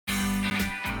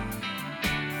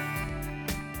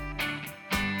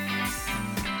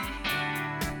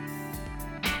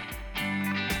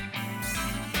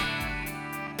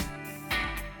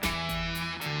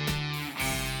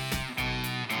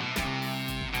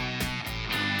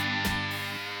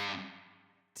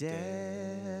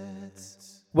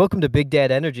Dads. Welcome to Big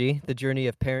Dad Energy, the journey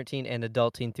of parenting and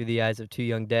adulting through the eyes of two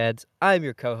young dads. I'm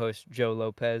your co-host, Joe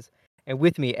Lopez, and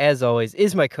with me, as always,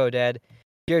 is my co-dad,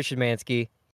 Jared Szymanski.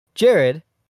 Jared,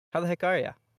 how the heck are you?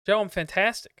 Joe, I'm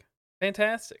fantastic.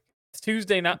 Fantastic. It's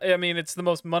Tuesday. It's the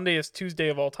most Mondayest Tuesday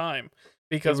of all time It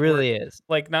because really is.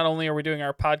 not only are we doing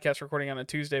our podcast recording on a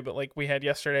Tuesday, but we had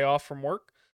yesterday off from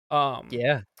work.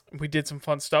 Yeah, We did some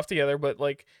fun stuff together, but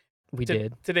we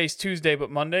did. today's Tuesday, but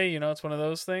Monday, it's one of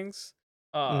those things.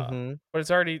 Mm-hmm. But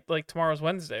it's already tomorrow's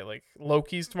Wednesday.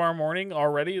 Loki's tomorrow morning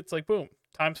already. It's boom,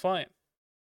 time's flying.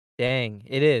 Dang,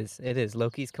 it is. It is.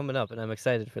 Loki's coming up, and I'm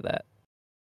excited for that.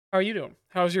 How are you doing?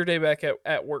 How's your day back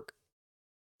at work?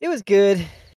 It was good.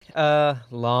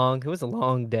 Long. It was a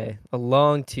long day. A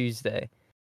long Tuesday.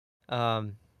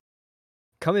 Coming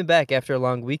back after a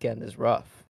long weekend is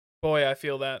rough. Boy, I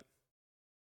feel that.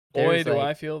 There's, Boy, do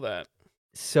I feel that.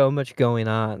 So much going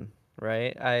on,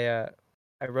 right? I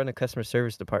run a customer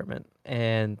service department,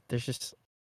 and there's just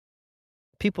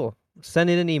people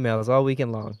sending in emails all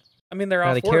weekend long. I mean, they're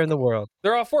Not off a work. care in the world.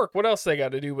 They're off work. What else they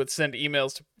got to do but send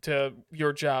emails to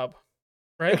your job,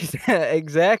 right?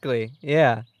 Exactly.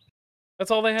 Yeah.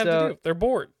 That's all they have to do. They're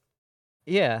bored.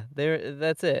 Yeah.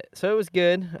 That's it. So it was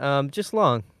good. Just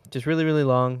long. Just really, really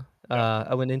long.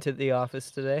 I went into the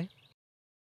office today.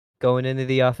 Going into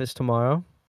the office tomorrow.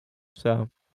 So,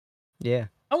 yeah.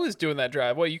 I was doing that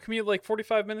drive. What, you commute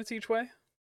 45 minutes each way?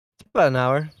 About an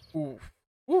hour. Ooh.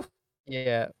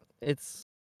 Yeah. It's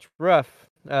rough.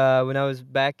 When I was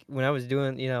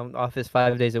doing, office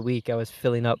 5 days a week, I was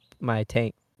filling up my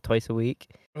tank twice a week.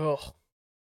 Ugh.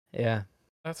 Yeah.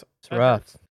 It's rough.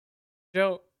 Hurts.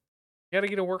 Joe, you got to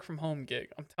get a work from home gig.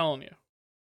 I'm telling you.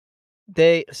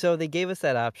 They gave us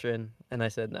that option, and I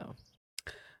said no.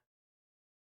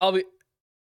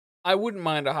 I wouldn't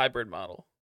mind a hybrid model.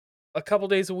 A couple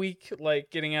days a week,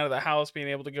 getting out of the house, being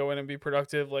able to go in and be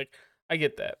productive, I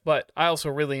get that. But I also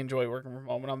really enjoy working from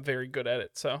home, and I'm very good at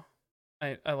it, so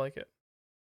I like it.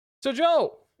 So,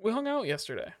 Joe, we hung out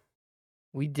yesterday.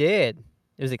 We did.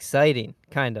 It was exciting,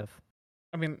 kind of.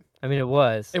 I mean, it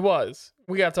was. It was.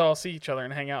 We got to all see each other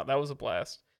and hang out. That was a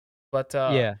blast. But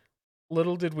yeah.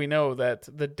 Little did we know that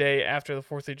the day after the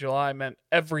 4th of July meant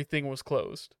everything was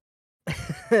closed.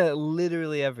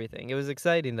 Literally everything. It was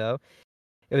exciting, though.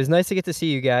 It was nice to get to see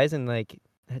you guys and,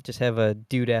 just have a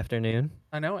dude afternoon.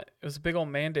 I know it. It was a big old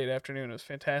mandate afternoon. It was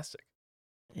fantastic.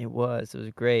 It was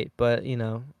great. But,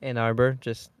 Ann Arbor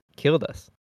just killed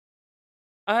us.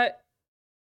 I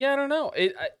don't know.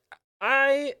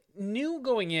 I knew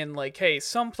going in, hey,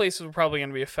 some places were probably going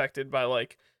to be affected by,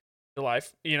 July,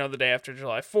 the day after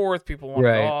July 4th. People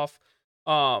wanted off.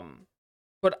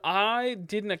 But I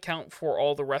didn't account for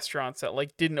all the restaurants that,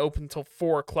 didn't open until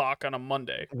 4 o'clock on a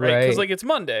Monday, right? Because, it's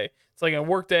Monday. It's a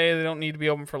work day. They don't need to be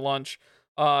open for lunch.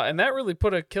 And that really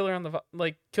put a killer on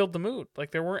the, killed the mood.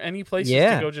 There weren't any places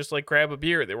to go just, grab a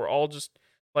beer. They were all just,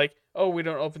 oh, we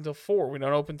don't open till 4. We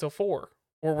don't open till 4.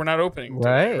 Or we're not opening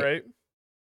today, right?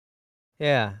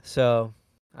 Yeah, so,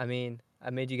 I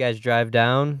made you guys drive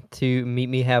down to meet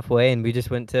me halfway, and we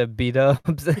just went to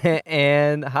B-Dubs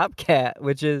and Hopcat,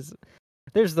 which is,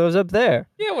 there's those up there.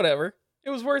 Yeah, whatever. It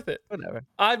was worth it. Whatever.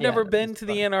 I've never been to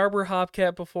the Ann Arbor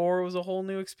Hopcat before. It was a whole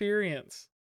new experience.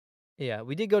 Yeah,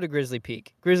 we did go to Grizzly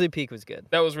Peak. Grizzly Peak was good.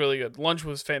 That was really good. Lunch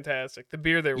was fantastic. The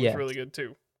beer there was really good,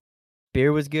 too.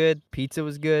 Beer was good. Pizza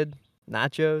was good.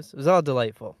 Nachos. It was all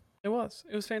delightful. It was.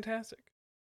 It was fantastic.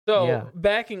 So,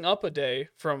 backing up a day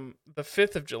from the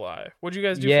 5th of July, what did you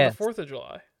guys do for the 4th of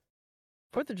July?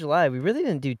 4th of July, we really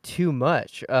didn't do too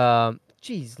much.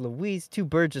 Jeez Louise, 2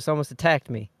 birds just almost attacked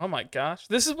me. Oh my gosh.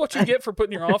 This is what you get for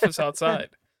putting your office outside.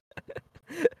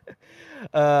 You're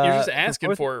just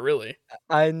asking for it, really.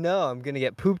 I know. I'm going to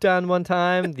get pooped on one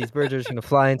time. These birds are just going to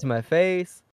fly into my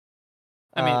face.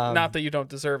 I mean, not that you don't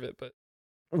deserve it, but...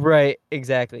 Right,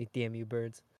 exactly. Damn you,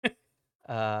 birds.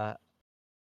 4th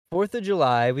of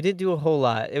July, we didn't do a whole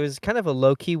lot. It was kind of a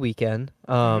low-key weekend.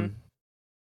 But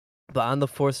on the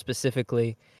 4th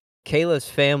specifically, Kayla's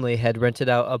family had rented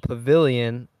out a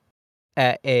pavilion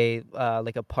at a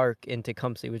park in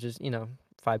Tecumseh, which is,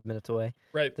 5 minutes away.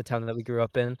 Right. The town that we grew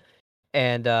up in.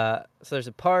 And so there's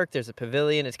a park, there's a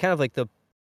pavilion. It's kind of like the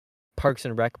Parks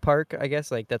and Rec park, I guess.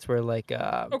 That's where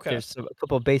there's a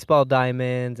couple of baseball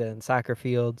diamonds and soccer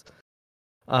fields.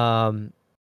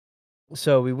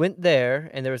 So we went there,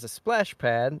 and there was a splash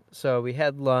pad. So we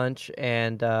had lunch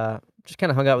and just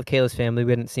kind of hung out with Kayla's family.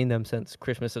 We hadn't seen them since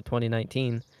Christmas of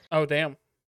 2019. Oh, damn.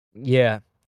 Yeah.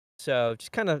 So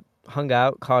just kind of hung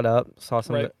out, caught up, saw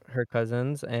some of her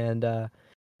cousins, and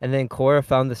then Cora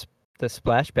found the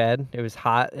splash pad. It was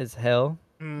hot as hell,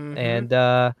 and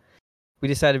we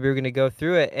decided we were gonna go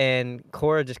through it, and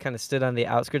Cora just kind of stood on the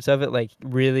outskirts of it, like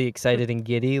really excited and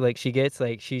giddy, like she gets,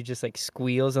 like she just like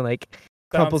squeals and like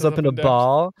crumples Bounces up up in a and down.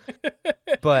 ball,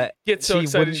 but Gets so she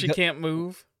excited wouldn't she go. can't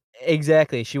move.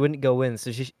 Exactly, she wouldn't go in,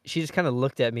 so she just kind of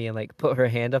looked at me and like put her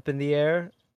hand up in the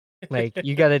air, like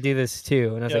you got to do this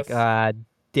too, and I was like, Yes. ah,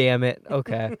 damn it,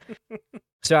 okay.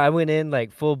 So I went in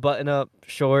like full button up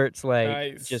shorts, like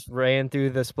Nice. just ran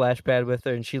through the splash pad with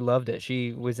her, and she loved it.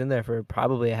 She was in there for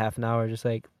probably a half an hour, just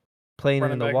like playing in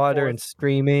Running the back and water and forth.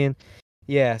 screaming.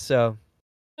 Yeah, so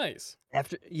Nice.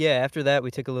 after that,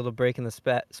 we took a little break in the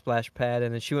splash pad,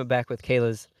 and then she went back with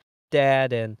Kayla's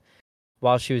dad. And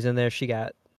while she was in there, she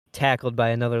got tackled by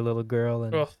another little girl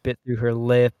and Ugh. bit through her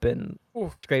lip and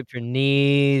Ooh. scraped her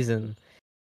knees, and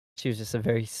she was just a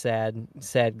very sad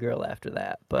girl after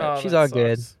that. But Oh, she's that all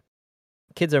good. sucks.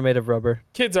 Kids are made of rubber.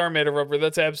 Kids are made of rubber.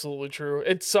 That's absolutely true.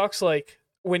 It sucks like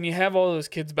when you have all those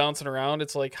kids bouncing around,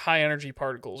 it's like high energy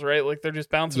particles, right? Like they're just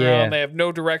bouncing around. Yeah. They have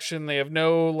no direction. They have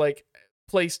no like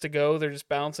place to go. They're just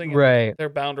bouncing and Right. they're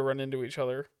bound to run into each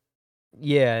other.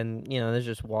 Yeah, and there's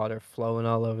just water flowing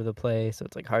all over the place, so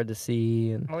it's like hard to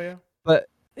see. And Oh yeah. but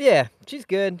yeah, she's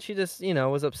good. She just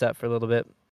was upset for a little bit,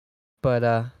 but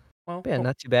Well, yeah,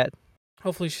 not too bad.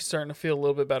 hopefully she's starting to feel a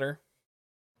little bit better.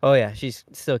 Oh yeah, she's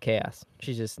still chaos.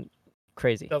 She's just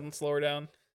crazy. Doesn't slow her down.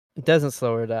 It doesn't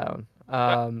slow her down.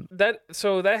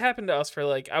 That happened to us for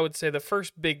like I would say the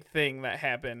first big thing that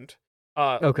happened.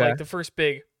 Okay. Like the first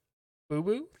big boo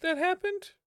boo that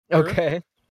happened. Sure. Okay.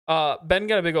 Ben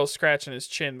got a big old scratch in his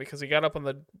chin because he got up on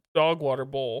the dog water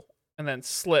bowl and then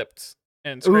slipped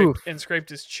and Oof. scraped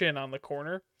his chin on the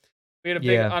corner. He had a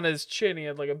big Yeah. on his chin. He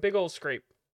had like a big old scrape,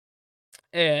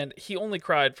 and he only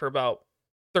cried for about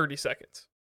 30 seconds.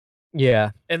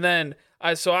 Yeah. And then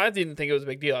I didn't think it was a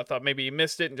big deal. I thought maybe he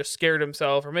missed it and just scared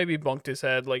himself, or maybe he bunked his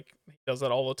head like he does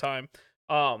that all the time.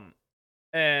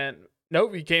 And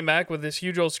nope, he came back with this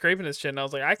huge old scrape in his chin. And I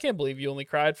was like, I can't believe you only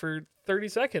cried for 30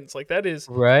 seconds. Like that is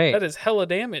Right. hella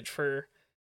damage for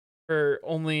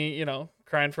only,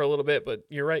 crying for a little bit, but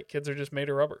you're right, kids are just made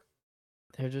of rubber.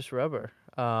 They're just rubber.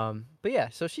 But yeah,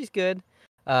 so she's good.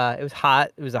 It was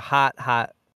hot. It was a hot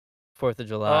 4th of Oh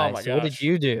July. my So what did gosh.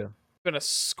 you do? It's been a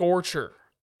scorcher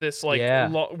this like Yeah.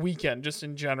 weekend just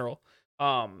in general.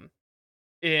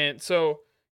 And so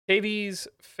Katie's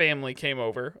family came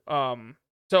over.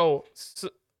 So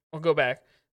I'll go back.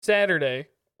 Saturday,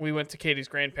 we went to Katie's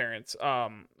grandparents,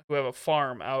 who have a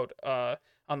farm out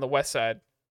on the west side.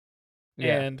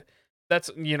 Yeah. And that's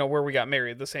where we got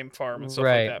married, the same farm and stuff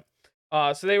like Right.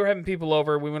 that. So they were having people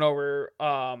over. We went over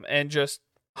and just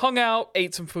hung out,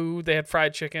 ate some food. They had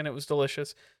fried chicken. It was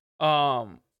delicious.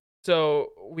 So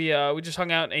we just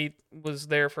hung out and ate. Was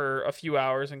there for a few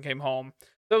hours and came home.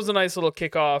 That was a nice little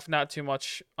kickoff. Not too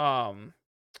much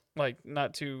like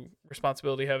not too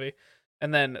responsibility heavy.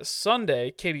 And then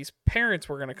Sunday, Katie's parents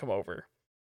were gonna come over.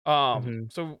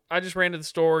 Mhm. So I just ran to the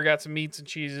store, got some meats and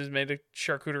cheeses, made a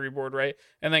charcuterie board, right?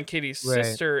 And then Katie's Right.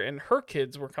 sister and her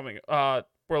kids were coming.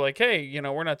 Were like, hey,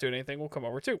 we're not doing anything. We'll come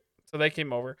over too. So they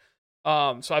came over.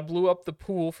 So I blew up the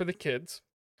pool for the kids.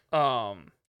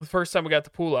 The first time we got the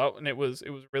pool out, and it was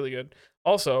really good.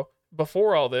 Also,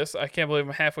 before all this, I can't believe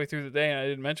I'm halfway through the day and I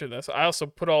didn't mention this. I also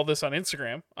put all this on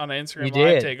Instagram on an You Instagram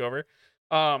live did. takeover.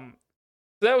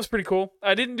 So that was pretty cool.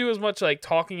 I didn't do as much like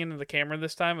talking into the camera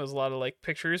this time. It was a lot of like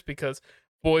pictures because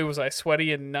boy was I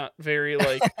sweaty and not very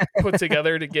like put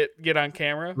together to get on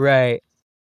camera. Right.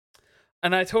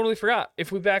 And I totally forgot.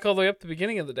 If we back all the way up to the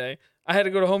beginning of the day, I had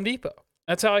to go to Home Depot.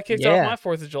 That's how I kicked off Yeah. my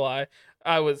 4th of July.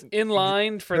 I was in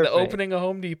line for the Perfect. opening of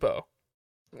Home Depot.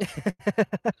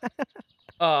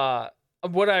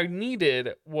 What I needed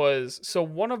was, so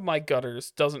one of my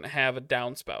gutters doesn't have a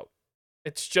downspout.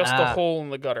 It's just a Ah. hole in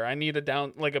the gutter. I need a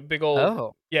down, like a big old,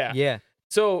 Oh. yeah. Yeah.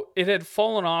 So it had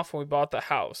fallen off when we bought the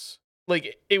house.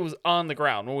 Like it was on the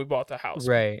ground when we bought the house.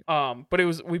 Right.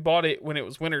 But we bought it when it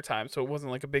was wintertime, so it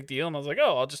wasn't like a big deal. And I was like,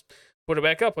 oh, I'll just put it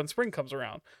back up when spring comes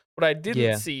around. What I didn't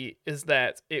Yeah. see is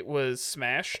that it was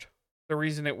smashed. The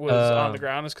reason it was on the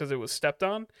ground is because it was stepped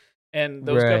on, and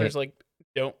those Right. gutters like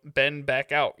don't bend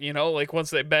back out. Like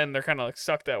once they bend, they're kind of like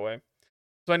stuck that way.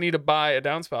 So I need to buy a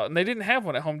downspout, and they didn't have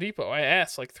one at Home Depot. I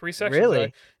asked like 3 sections. They're Really?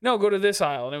 like, no, go to this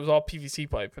aisle, and it was all PVC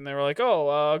pipe. And they were like,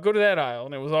 oh, go to that aisle,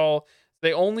 and it was all.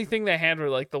 The only thing they had were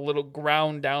like the little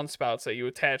ground downspouts that you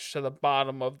attach to the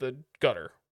bottom of the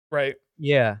gutter, right?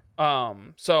 Yeah.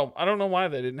 So I don't know why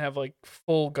they didn't have like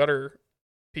full gutter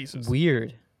pieces.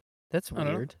 Weird. That's I don't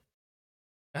know. weird.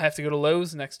 I have to go to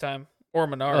Lowe's next time or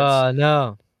Menards.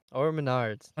 No. Or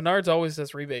Menards. Menards always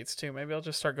does rebates too. Maybe I'll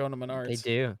just start going to Menards. They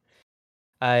do.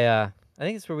 I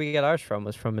think it's where we got ours from,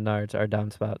 was from Menards, our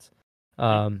downspouts.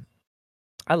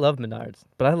 I love Menards,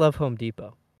 but I love Home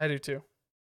Depot. I do too.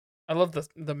 I love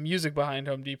the music behind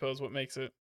Home Depot is what makes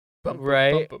it bum bum bum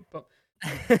Right. bum bum.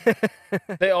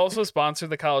 They also sponsor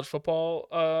the college football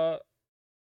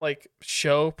like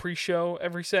pre-show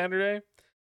every Saturday.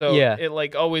 So Yeah. it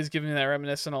like always gives me that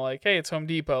reminiscent of like, hey, it's Home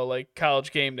Depot, like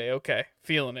college game day. Okay,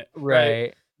 feeling it, right?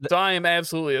 Right. So I am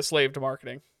absolutely a slave to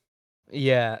marketing.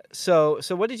 Yeah. So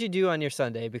what did you do on your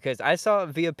Sunday? Because I saw it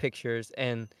via pictures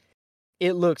and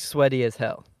it looked sweaty as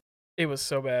hell. It was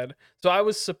so bad. So I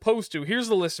was supposed to. Here's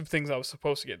the list of things I was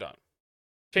supposed to get done.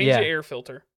 Change the Yeah. air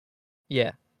filter.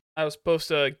 Yeah. I was supposed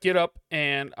to get up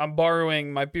and I'm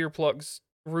borrowing my beer plug's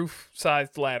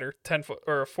roof-sized ladder, 10 foot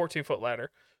or a 14-foot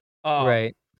ladder. Um,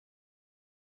 Right.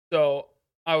 so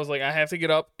I was like, I have to get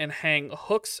up and hang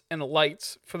hooks and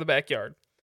lights for the backyard.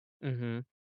 Mhm.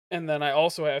 And then I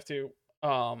also have to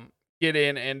get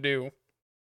in and do.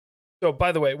 So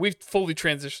by the way, we've fully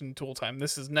transitioned to tool time.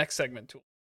 This is next segment tool.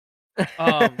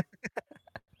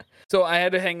 So I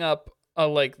had to hang up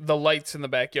like the lights in the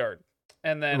backyard.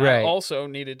 And then I Right. also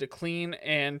needed to clean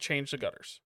and change the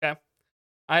gutters. Okay.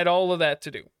 I had all of that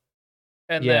to do.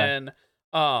 And Yeah. then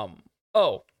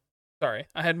oh, sorry,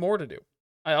 I had more to do.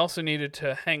 I also needed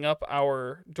to hang up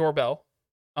our doorbell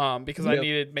because I Yep.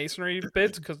 needed masonry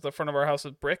bits because the front of our house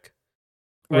is brick.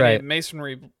 So I Right. needed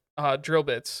masonry drill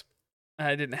bits. And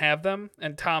I didn't have them,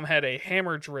 and Tom had a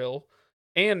hammer drill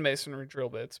and masonry drill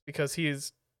bits because he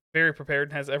is very prepared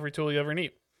and has every tool you ever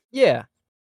need. Yeah.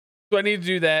 So I needed to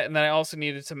do that, and then I also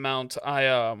needed to mount.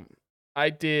 I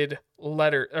did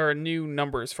new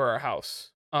numbers for our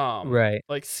house. Right.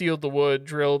 Like sealed the wood,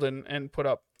 drilled, and put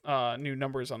up new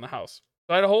numbers on the house.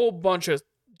 So I had a whole bunch of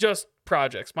just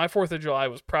projects. My 4th of July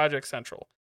was project central.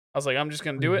 I was like, I'm just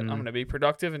gonna do it. I'm Mhm. gonna be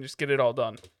productive and just get it all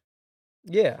done.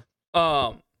 Yeah.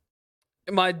 Um,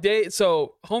 my day.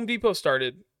 So Home Depot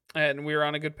started, and we were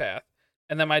on a good path.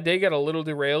 And then my day got a little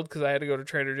derailed because I had to go to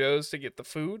Trader Joe's to get the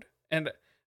food. And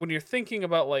when you're thinking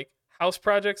about like house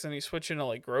projects and you switch into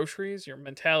like groceries, your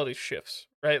mentality shifts,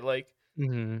 right? Like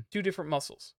Mhm. two different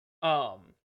muscles.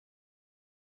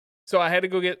 So I had to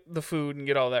go get the food and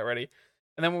get all that ready.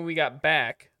 And then when we got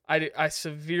back, I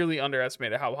severely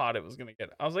underestimated how hot it was gonna get.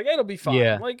 I was like, it'll be fine.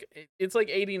 Yeah. Like it's like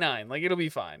 89. Like it'll be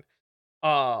fine.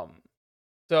 Um,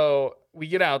 so we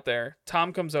get out there.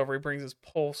 Tom comes over. He brings his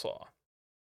pole saw.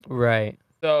 Right.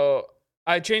 So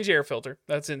I changed the air filter.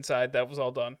 That's inside. That was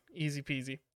all done. Easy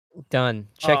peasy. Done.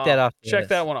 Check that off the Check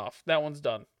that list. one off. That one's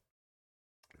done.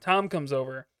 Tom comes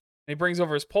over and he brings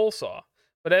over his pole saw.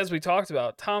 But as we talked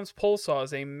about, Tom's pole saw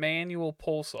is a manual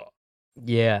pole saw.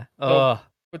 Yeah. So Oh,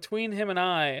 between him and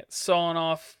I sawing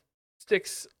off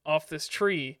sticks off this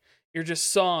tree, you're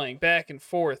just sawing back and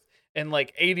forth in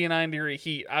like 89-degree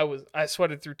heat. I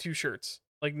sweated through 2 shirts.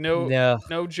 Like no.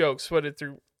 no joke, sweated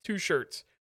through 2 shirts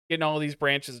getting all these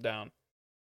branches down.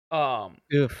 Um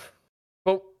Oof.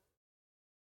 but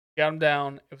got them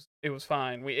down. It was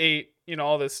fine. We ate,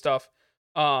 all this stuff.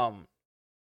 Um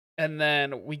and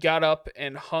then we got up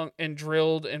and hung and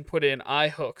drilled and put in eye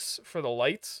hooks for the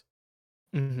lights.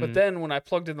 But Mhm. then when I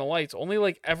plugged in the lights, only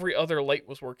like every other light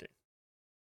was working.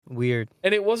 Weird.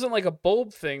 And it wasn't like a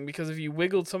bulb thing because if you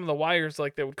wiggled some of the wires,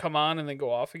 like they would come on and then go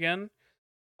off again.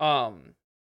 Um,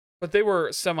 but they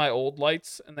were semi old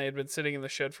lights and they had been sitting in the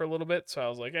shed for a little bit. So I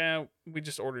was like, we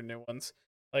just ordered new ones.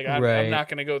 Like I'm Right. not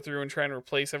gonna go through and try and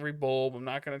replace every bulb. I'm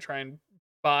not gonna try and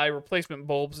buy replacement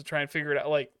bulbs to try and figure it out.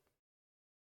 Like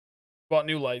bought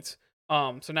new lights.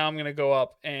 So now I'm gonna go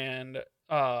up and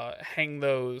hang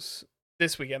those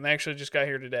this weekend. They actually just got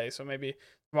here today, so maybe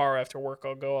tomorrow after work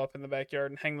I'll go up in the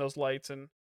backyard and hang those lights and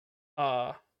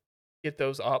uh get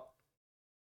those up.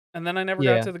 And then I never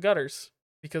got Yeah. to the gutters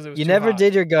because it was You too never hot.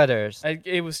 did your gutters.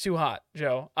 It was too hot,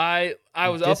 Joe. I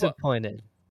was up Disappointed.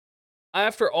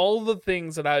 after all the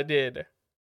things that I did.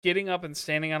 Getting up and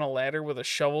standing on a ladder with a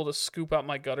shovel to scoop out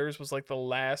my gutters was like the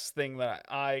last thing that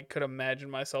I could imagine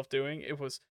myself doing. It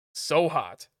was so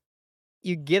hot.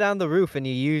 You get on the roof and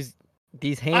you use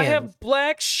these I hands. have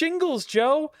black shingles,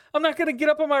 Joe. I'm not gonna get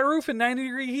up on my roof in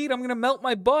 90-degree heat. I'm gonna melt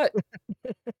my butt.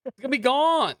 It's gonna be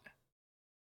gone.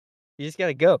 You just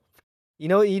gotta go. You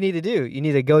know what you need to do? You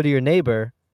need to go to your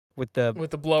neighbor with the With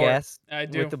the blower, gas I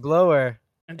with do, the blower and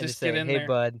and just just get say, in "Hey, there.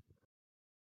 bud,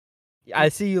 I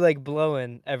see you like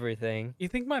blowing everything." You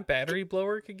think my battery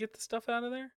blower could get the stuff out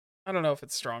of there? I don't know if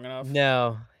it's strong enough.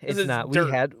 No, 'Cause it's it's not. We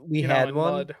dirt, had and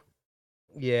one. mud.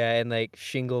 Yeah, and like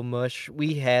shingle mush.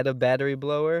 We had a battery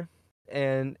blower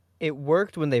and it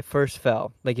worked when they first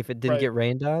fell. Like if it didn't Right. get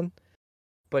rained on,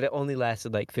 but it only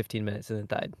lasted like 15 minutes and then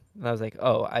died. And I was like,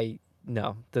 "Oh,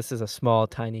 no. This is a small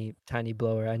tiny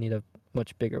blower. I need a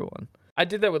much bigger one." I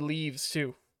did that with leaves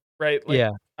too, right? Like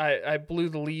Yeah. I blew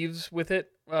the leaves with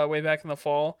it way back in the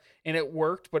fall, and it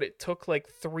worked, but it took like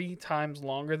 3 times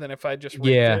longer than if I just raked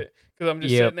Yeah. it. Because I'm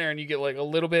just Yep. sitting there and you get like a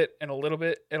little bit and a little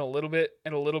bit and a little bit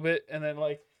and a little bit, and then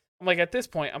like I'm like at this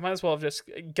point I might as well have just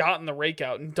gotten the rake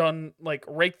out and done like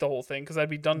raked the whole thing because I'd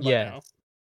be done by now. Yes.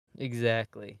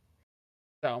 Exactly.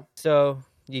 So So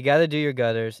you got to do your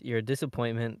gutters. You're a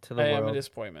disappointment to the I am a world.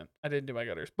 disappointment. I didn't do my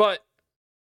gutters, but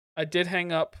I did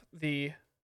hang up the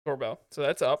doorbell, so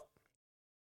that's up.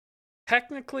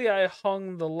 Technically, I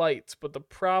hung the lights, but the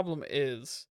problem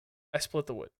is I split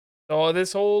the wood. So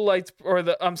this whole lights, or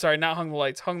the I'm sorry, not hung the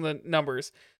lights, hung the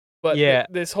numbers. But Yeah.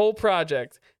 this whole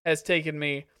project has taken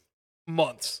me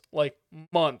months, like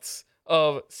months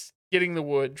of getting the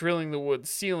wood, drilling the wood,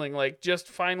 sealing, like just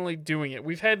finally doing it.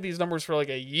 We've had these numbers for like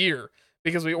a year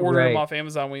because we ordered them Right. off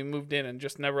Amazon when we moved in and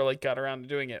just never like got around to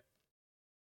doing it.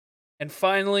 And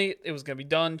finally, it was gonna be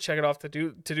done. Check it off the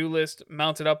to-do list.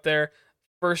 Mount it up there.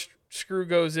 First screw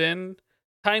goes in,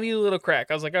 tiny little crack.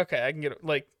 I was like, okay, I can get it.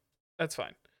 Like, that's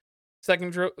fine.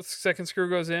 Second screw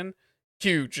goes in,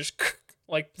 huge, just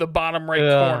like the bottom right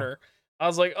Ugh. corner. I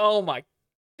was like, oh my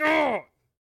god.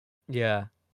 Yeah.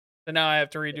 So now I have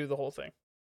to redo the whole thing.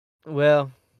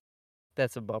 Well,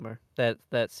 that's a bummer. That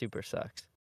super sucks.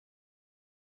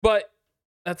 But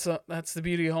that's the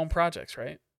beauty of home projects,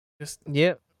 right?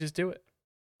 Yep. Just do it.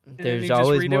 And then There's you just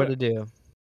always redo more it. to do.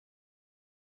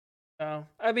 So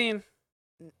I mean,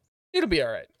 it'll be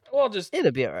all right. Well, just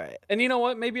It'll be all right. and you know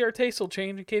what? Maybe our tastes will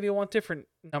change, and Katie will want different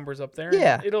numbers up there.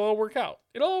 Yeah. And it'll all work out.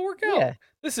 It'll all work out. Yeah.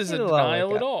 This isn't It'll all work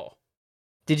denial at out. all.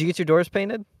 Did you get your doors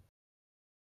painted?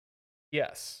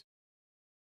 Yes.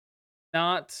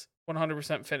 Not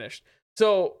 100% finished.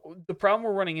 So the problem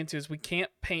we're running into is we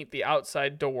can't paint the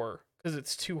outside door because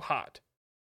it's too hot.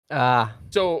 Ah.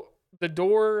 So the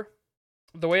door,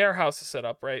 the way our house is set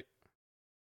up, right?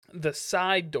 The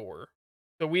side door.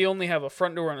 So we only have a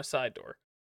front door and a side door.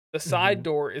 The side Mhm.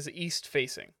 door is east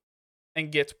facing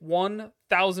and gets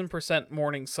 1000%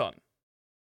 morning sun.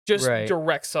 Just Right.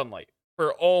 direct sunlight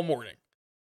for all morning.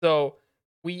 So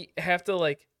we have to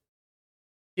like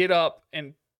get up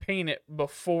and paint it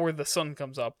before the sun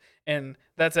comes up, and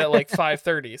that's at like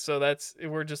 5:30. So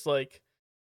we're just like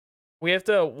we have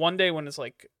to one day when it's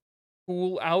like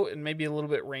cool out and maybe a little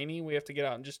bit rainy, we have to get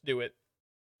out and just do it.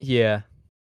 Yeah.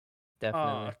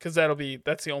 Definitely. Because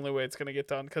that's the only way it's gonna get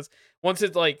done. Because once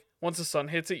the sun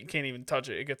hits it, you can't even touch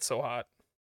it. It gets so hot.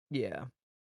 Yeah.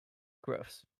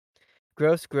 Gross.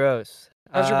 Gross, gross.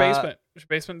 How's your basement? Is your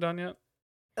basement done yet?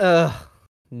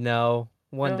 No.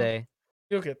 One No. day.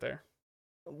 You'll get there.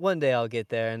 One day I'll get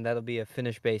there and that'll be a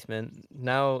finished basement.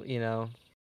 Now,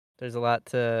 there's a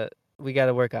lot we got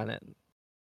to work on it.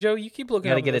 Joe, you keep looking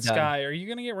Gotta up get at the it done. sky. Are you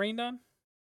gonna get rained on?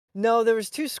 No, there was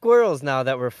 2 squirrels now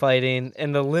that were fighting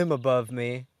in the limb above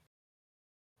me.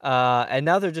 And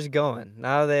now they're just going.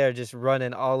 Now they are just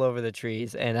running all over the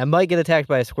trees, and I might get attacked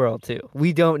by a squirrel too.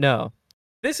 We don't know.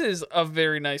 This is a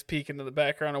very nice peek into the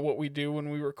background of what we do when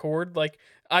we record. Like,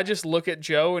 I just look at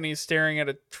Joe and he's staring at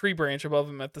a tree branch above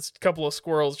him at this couple of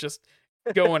squirrels just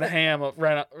going ham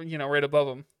right above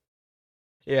him.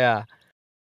 Yeah.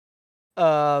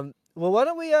 Well, why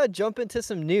don't we jump into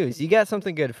some news? You got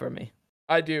something good for me.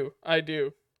 I do.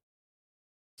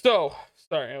 So,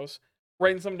 sorry, I was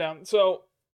writing some down. So,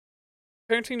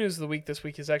 parenting news of the week this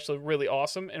week is actually really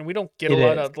awesome, and we don't get a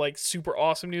lot of like super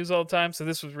awesome news all the time. So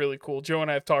this was really cool. Joe and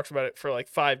I have talked about it for like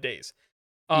 5 days.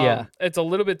 Yeah. It's a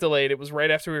little bit delayed. It was right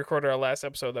after we recorded our last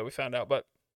episode that we found out. But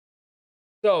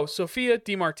so Sophia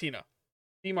DiMartino,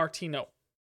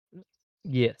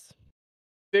 Yes.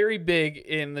 very big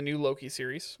in the new Loki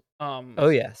series. Oh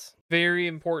yes. Very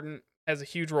important, has a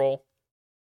huge role.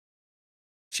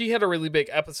 She had a really big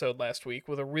episode last week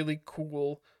with a really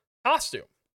cool costume.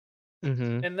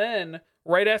 Mm-hmm. And then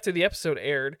right after the episode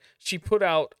aired, she put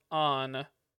out on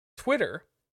Twitter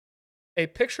a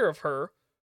picture of her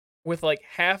with like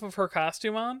half of her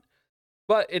costume on.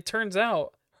 But it turns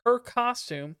out her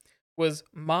costume was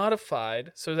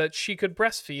modified so that she could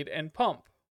breastfeed and pump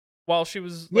while she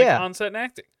was like on set and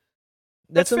acting.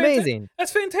 That's amazing.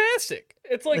 That's fantastic.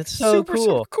 It's like That's so super, cool.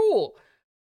 super cool.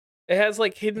 It has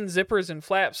like hidden zippers and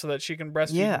flaps so that she can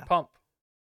breastfeed and pump.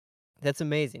 That's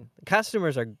amazing. The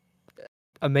costumers are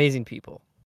amazing people,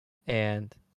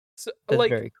 and So, that's like,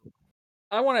 very cool.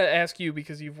 I want to ask you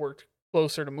because you've worked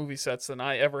closer to movie sets than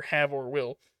I ever have or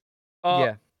will.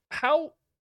 Yeah. How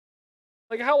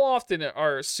often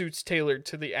are suits tailored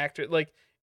to the actor? Like,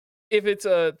 if it's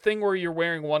a thing where you're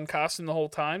wearing one costume the whole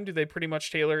time, do they pretty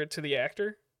much tailor it to the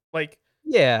actor? Like,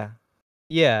 Yeah.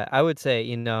 Yeah, I would say,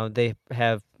 they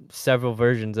have several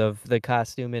versions of the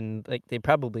costume, and like they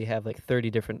probably have like 30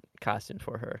 different costumes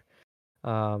for her.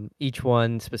 each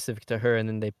one specific to her, and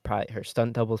then her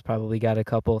stunt doubles probably got a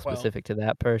couple Well, specific to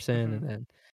that person, mhm. and then.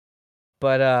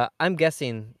 But I'm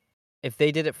guessing if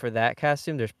they did it for that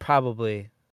costume, there's probably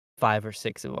 5 or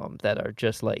 6 of them that are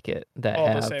just like it that All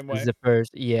the have same the way. zippers.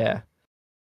 Yeah,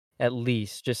 at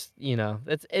least just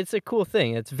it's a cool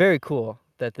thing. It's very cool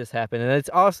that this happened, and it's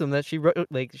awesome that she wrote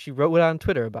it on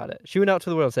Twitter about it. She went out to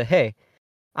the world and said, "Hey,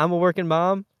 I'm a working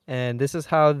mom, and this is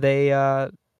how they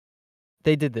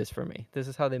did this for me. This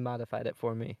is how they modified it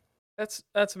for me." That's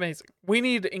amazing. We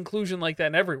need inclusion like that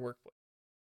in every workplace.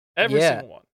 Every Yeah, single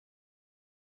one.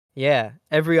 yeah.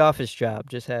 Every office job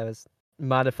just has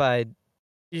modified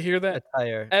You hear that?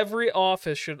 attire. Every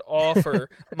office should offer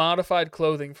modified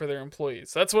clothing for their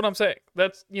employees. That's what I'm saying.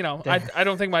 That's, I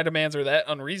don't think my demands are that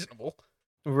unreasonable.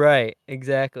 Right,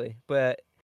 exactly. But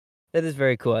that is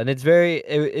very cool, and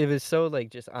it was so, like,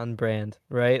 just on brand,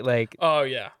 right? Like, Oh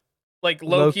yeah. Like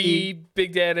Loki. Loki,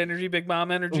 Big Dad energy, Big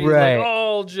Mom energy is like Right.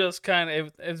 all just kind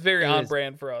of it's very It on was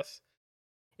brand for us.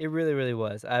 it really, really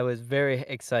was. I was very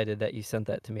excited that you sent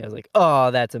that to me. I was like,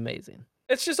 "Oh, that's amazing."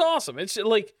 It's just awesome. It's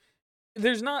like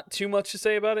there's not too much to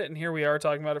say about it, and here we are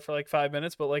talking about it for like 5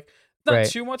 minutes, but like not Right.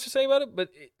 too much to say about it, but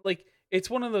like it's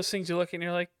one of those things you look at and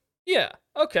you're like, yeah,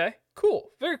 okay,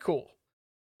 cool, very cool.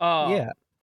 Yeah,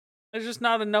 There's just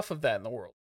not enough of that in the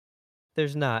world.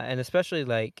 there's not, and especially,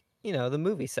 like, the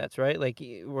movie sets, right? Like,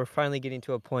 we're finally getting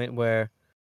to a point where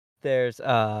there's,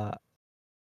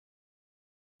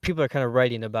 people are kinda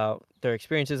writing about their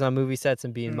experiences on movie sets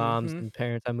and being moms Hmm. and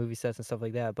parents on movie sets and stuff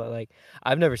like that, but, like,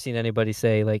 I've never seen anybody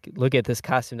say, like, "Look at this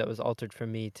costume that was altered for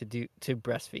me to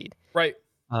breastfeed." Right.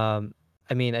 Um,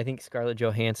 I mean, I think Scarlett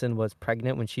Johansson was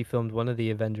pregnant when she filmed one of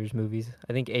the Avengers movies.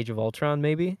 I think Age of Ultron,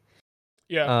 maybe?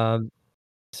 Yeah. Um,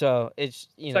 so it's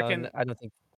and Second, I don't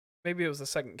think maybe it was the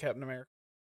second Captain America.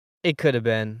 it could have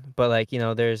been, but, like,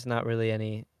 there's not really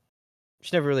any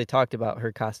she never really talked about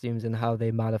her costumes and how they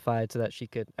modified so that she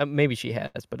could maybe she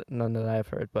has, but none that I've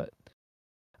heard,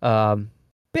 um,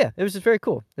 but yeah, it was just very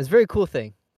cool. It's a very cool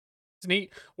thing. It's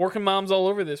neat. Working moms all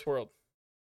over this world.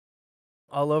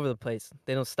 All over the place.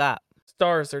 They don't stop.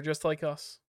 Stars, they're just like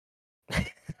us.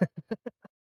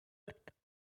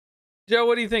 Joe,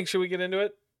 what do you think? Should we get into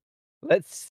it?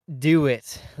 Let's do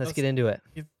it. Let's Let's. get into it.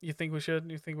 You think we should?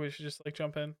 You think we should just like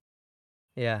jump in?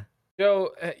 Yeah.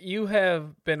 Joe, you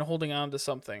have been holding on to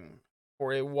something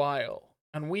for a while,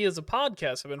 and we as a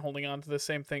podcast have been holding on to the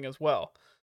same thing as well.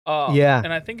 Yeah.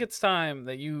 And I think it's time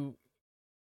that you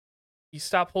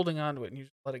stop holding on to it and you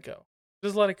just let it go.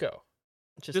 Just let it go.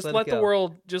 Just Just let it let the go.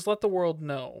 world. Just let the world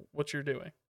know what you're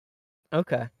doing.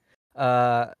 Okay.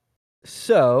 Uh,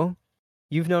 so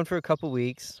you've known for a couple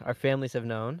weeks. Our families have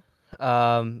known.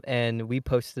 And we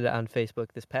posted it on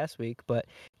Facebook this past week, but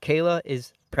Kayla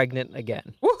is pregnant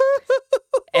again.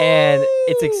 And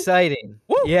it's Woo! exciting.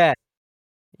 Woo! Yeah.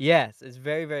 Yes, it's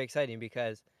very, very exciting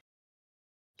because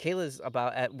Kayla's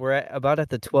about at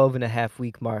the 12 and a half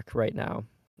week mark right now.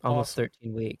 Almost Awesome.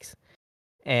 13 weeks.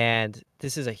 And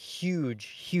this is a huge,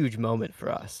 huge moment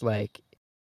for us. Like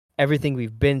everything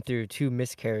we've been through, 2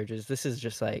 miscarriages. This is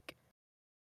just like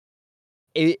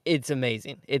it's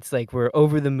amazing. It's like we're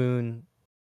over the moon,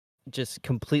 just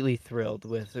completely thrilled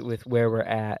with where we're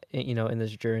at, in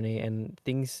this journey, and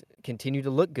things continue to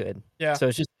look good. Yeah,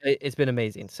 So it's been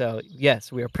amazing. So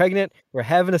yes, we are pregnant. We're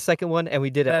having a second one, and we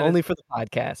did it that is. only for the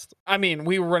podcast. I mean,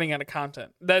 we were running out of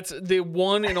content. That's the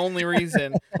one and only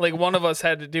reason. Like one of us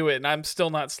had to do it, and I'm still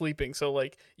not sleeping. So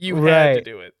like you had to Right.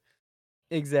 do it.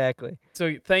 Exactly.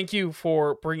 So thank you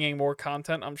for bringing more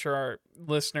content. I'm sure our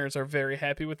listeners are very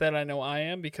happy with that. I know I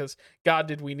am because God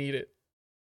did we need it.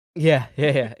 Yeah.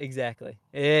 Yeah. Yeah. Exactly.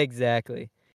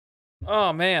 Exactly.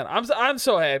 Oh man, I'm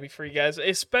so happy for you guys,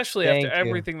 especially after Thank you.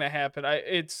 everything that happened.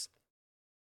 It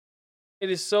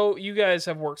is so you guys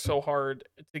have worked so hard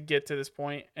to get to this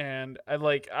point, and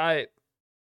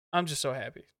I'm just so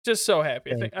happy, just so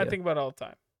happy. Thank I you. think about it all the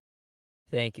time.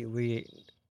 Thank you.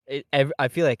 I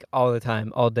feel like all the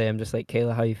time, all day, I'm just like,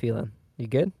 Kayla, how you feeling? You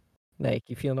good? Like,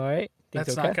 you feeling all right?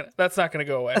 Things okay? That's not gonna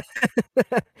go away.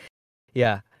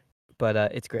 Yeah, but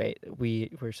it's great.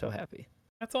 We're so happy.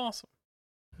 That's awesome.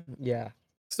 Yeah.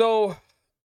 So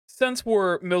since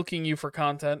we're milking you for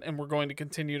content, and we're going to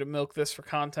continue to milk this for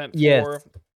content Yes. for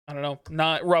I don't know,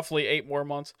 not roughly 8 more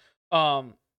months,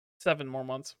 7 more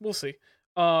months, we'll see.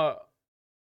 Uh,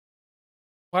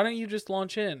 why don't you just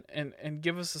launch in and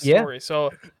give us a Yeah. story?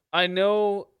 So I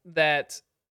know that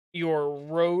your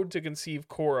road to conceive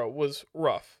Cora was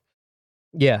rough,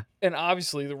 Yeah. and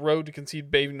obviously the road to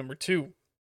conceive baby number two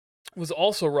was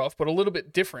also rough, but a little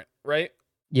bit different, right?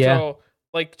 Yeah. So,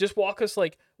 like, just walk us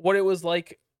like what it was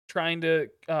like trying to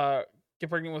get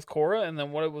pregnant with Cora, and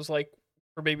then what it was like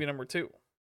for baby number 2.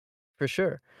 For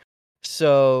sure.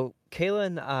 So Kayla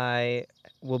and I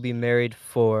will be married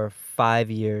for 5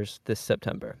 years this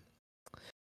September.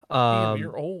 Damn, Um,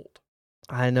 you're old.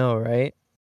 I know, right?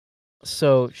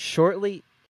 So shortly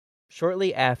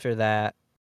after that,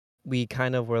 we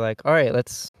kind of were like, all right,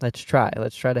 let's try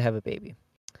to have a baby.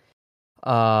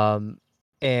 Um,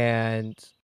 and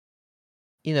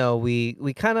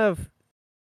we kind of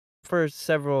for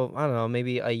several, I don't know,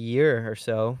 maybe a year or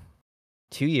so,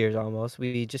 2 years almost,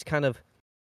 we just kind of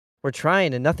were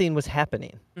trying and nothing was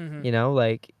happening. Mm-hmm.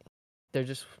 Like they're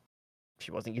just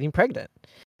she wasn't getting pregnant.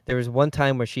 There was one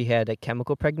time where she had a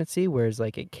chemical pregnancy, whereas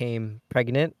like it came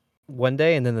pregnant one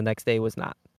day and then the next day was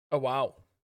not. Oh wow,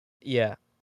 Yeah.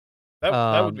 that would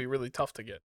Um be really tough to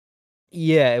get.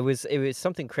 yeah, it was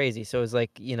something crazy. So it was like,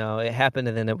 it happened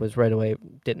and then it was right away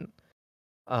didn't.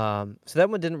 So that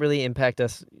one didn't really impact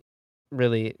us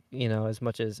really, as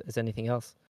much as anything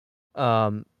else.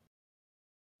 Um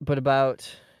but about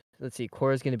let's see,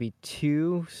 Cora's going to be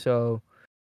 2, so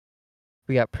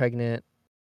we got pregnant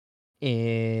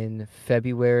in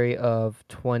February of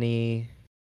 2018,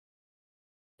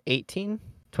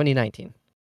 2019.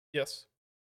 Yes.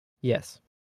 Yes.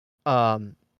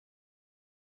 Um,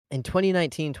 in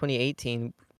 2019,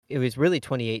 2018, it was really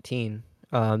 2018.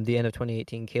 The end of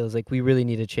 2018, Kayla's like, we really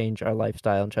need to change our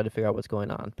lifestyle and try to figure out what's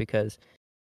going on because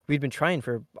we'd been trying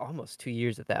for almost 2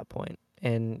 years at that point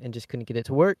and just couldn't get it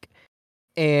to work.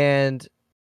 And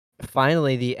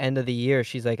finally, the end of the year,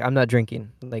 she's like, I'm not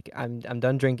drinking. Like, I'm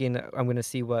done drinking. I'm gonna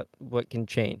see what can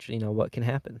change. What can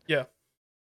happen. Yeah.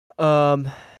 Um,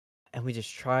 and we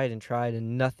just tried and tried,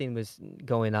 and nothing was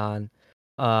going on.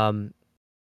 Um,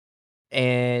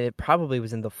 and it probably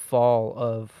was in the fall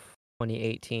of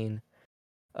 2018.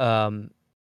 Um,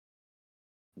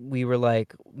 we were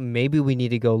like, maybe we need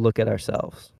to go look at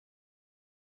ourselves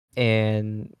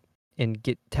and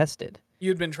get tested. You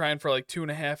had been trying for like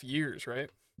 2.5 years, right?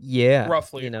 Yeah,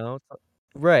 Roughly.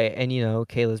 right. And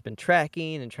Kayla's been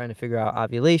tracking and trying to figure out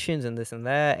ovulations and this and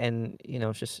that, and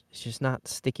it's just not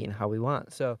sticking how we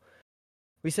want. So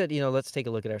we said, let's take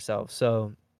a look at ourselves.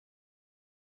 So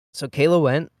Kayla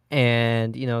went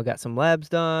and, got some labs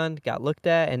done, got looked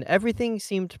at, and everything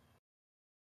seemed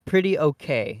pretty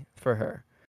okay for her.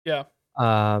 Yeah.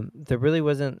 There really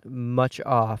wasn't much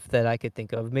off that I could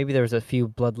think of. Maybe there was a few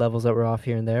blood levels that were off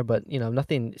here and there, but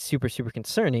nothing super, super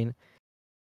concerning.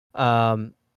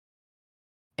 Um,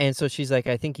 and so she's like,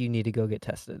 I think you need to go get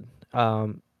tested,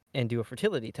 and do a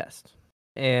fertility test.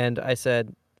 And I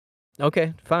said,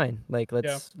 okay, fine. Like,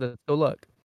 Yeah. let's go look.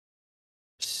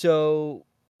 So,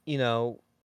 you know,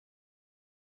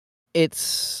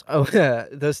 It's oh,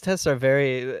 those tests are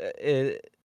very,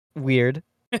 weird.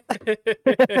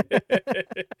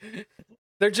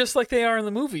 They're just like they are in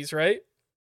the movies, right?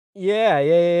 Yeah,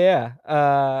 yeah, yeah,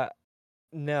 yeah.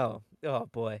 No. Oh,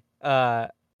 boy.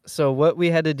 So what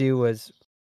we had to do was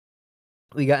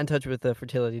we got in touch with the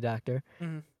fertility doctor,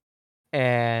 Mhm.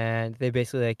 and they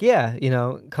basically like, "Yeah,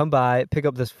 come by, pick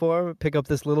up this form, pick up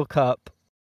this little cup,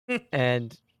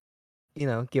 and,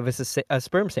 give us a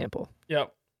sperm sample."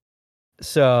 Yep.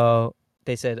 So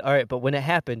they said, "All right, but when it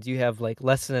happens, you have, like,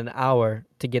 less than an hour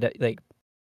to get it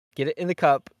in the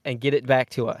cup and get it back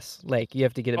to us. Like, you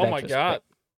have to get it Oh back my to us quick." god.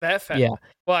 That fat. Yeah,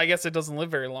 Well, I guess it doesn't live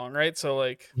very long, right? So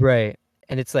like, right.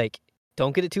 And it's like,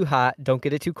 don't get it too hot, don't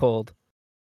get it too cold,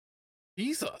 and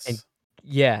Jesus.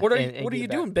 yeah, and What are get you it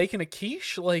back. doing? Baking a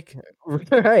quiche? Like,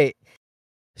 Right.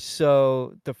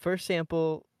 So, the first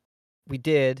sample we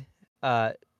did,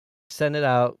 uh, sent it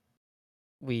out,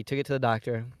 we took it to the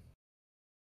doctor,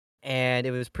 and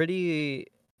it was pretty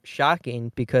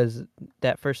shocking because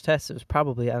that first test, it was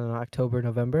probably, I don't know, October,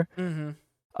 November. mhm.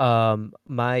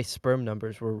 My sperm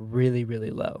numbers were really,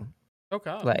 really low.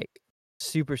 Okay. Like,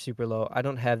 super, super low. I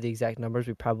don't have the exact numbers.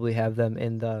 We probably have them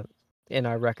in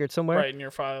our record somewhere, Right in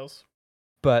your files.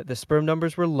 but the sperm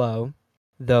numbers were low.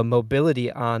 The mobility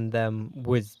on them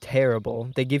was terrible.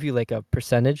 They give you like a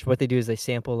percentage. What they do is they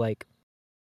sample like,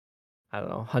 I don't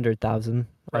know, 100,000 of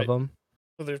Right. them.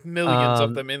 So there's millions of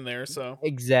Um, them in there, so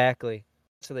exactly.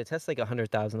 So they test like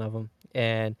 100,000 of them,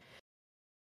 and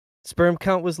sperm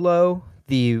count was low.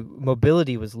 The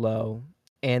mobility was low,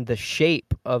 and the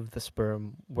shape of the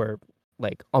sperm were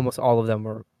like almost all of them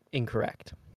were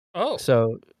incorrect. oh,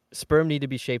 So sperm need to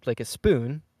be shaped like a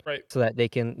spoon right. so that they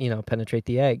can, penetrate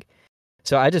the egg.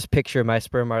 So I just picture my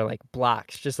sperm are like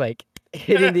blocks, just like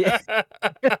hitting the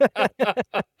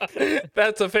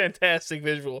That's a fantastic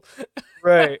visual.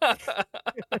 right.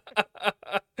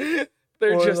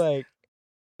 They're Or just like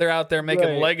they're out there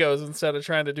making right. Legos instead of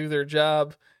trying to do their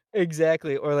job.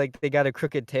 Exactly. Or like they got a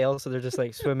crooked tail, so they're just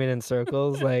like swimming in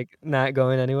circles, like not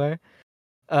going anywhere.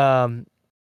 Um,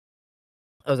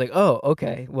 I was like, oh,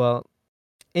 okay, well,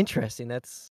 interesting.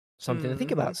 That's something to think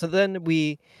Mhm. about. So then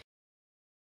we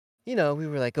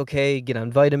were like, okay, get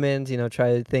on vitamins,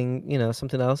 try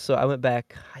something else. So I went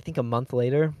back, I think a month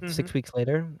later, Mhm. 6 weeks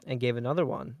later, and gave another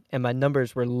one. And my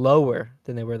numbers were lower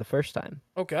than they were the first time.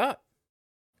 Oh god.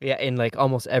 Yeah, in like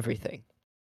almost everything.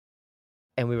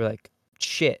 And we were like,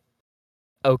 shit,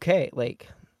 okay, like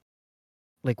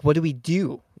what do we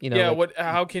do? Yeah,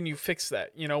 how can you fix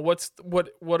that?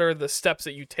 What are the steps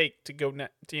that you take to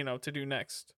to do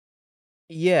next?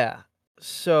 Yeah.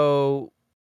 So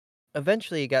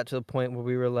eventually it got to the point where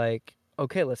we were like,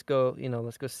 okay, let's go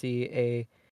see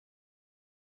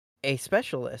a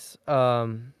specialist.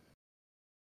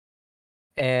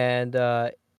 And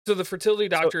So the fertility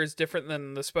so doctor is different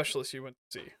than the specialist you went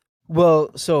to see.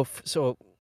 so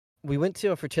we went to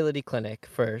a fertility clinic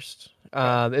first.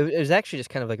 Okay. It was actually just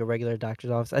kind of like a regular doctor's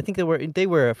office. I think they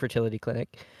were a fertility clinic.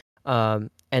 And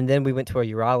then we went to a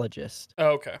urologist Oh,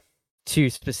 okay. to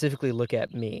specifically look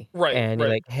at me. Right, And you're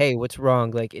right. like, hey, what's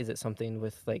wrong? Like, is it something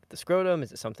with like the scrotum?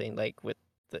 Is it something like with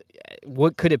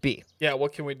what could it be? Yeah,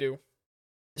 what can we do?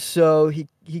 So he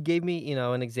gave me,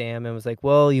 an exam and was like,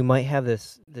 "Well, you might have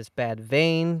this bad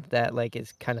vein that like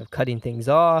is kind of cutting things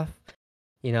off.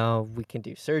 We can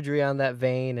do surgery on that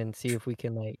vein and see if we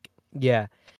can like yeah."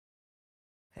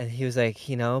 And he was like,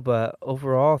 "But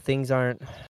overall things aren't,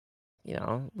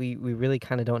 we really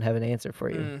kind of don't have an answer for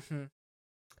you." Mhm.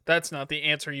 That's not the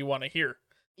answer you want to hear.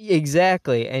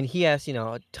 Exactly. And he asked,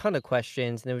 a ton of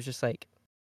questions and it was just like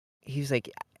he was like,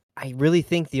 "I really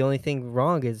think the only thing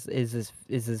wrong is this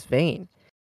vein."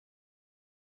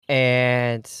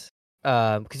 And,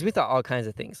 because we thought all kinds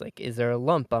of things, like, is there a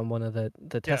lump on one of the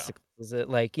Yeah. testicles? Is it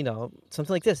like,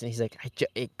 something like this? And he's like,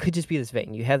 it could just be this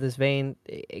vein. You have this vein,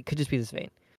 it could just be this vein.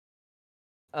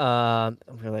 And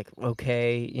we're like,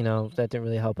 okay, that didn't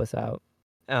really help us out.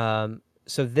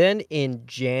 So then in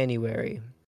January,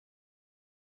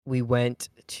 we went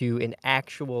to an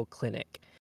actual clinic.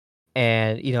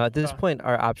 And, at this Uh, point,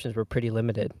 our options were pretty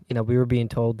limited. We were being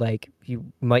told, like,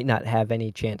 you might not have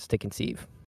any chance to conceive. huh.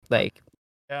 Like,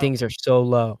 Yeah. things are so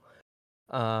low.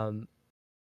 Um,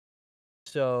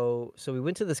 so we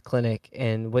went to this clinic,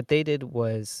 and what they did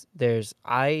was there's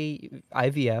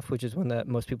IVF, which is one that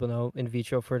most people know, in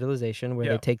vitro fertilization, where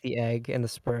they Yeah. take the egg and the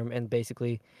sperm and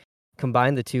basically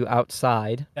combine the two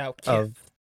outside Now, of Kith.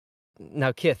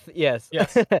 now kith, yes,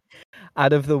 Yes.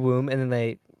 out of the womb, and then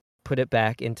they put it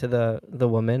back into the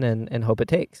woman and hope it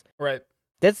takes. Right.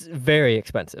 That's very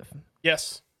expensive.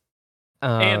 Yes.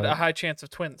 And a Um, high chance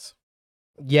of twins.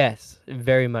 yes,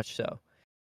 very much so.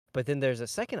 But then there's a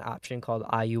second option called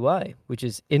IUI, which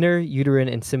is inter-uterine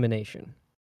insemination.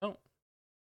 Oh.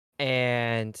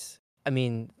 And I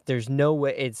mean, there's no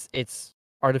way it's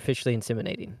artificially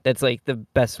inseminating. That's like the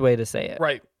best way to say it.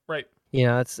 Right. Right.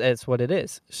 It's what it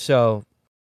is. So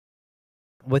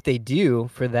what they do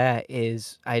for that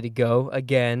is I had to go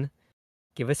again,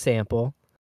 give a sample.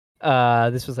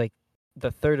 This was like the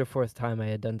third or fourth time I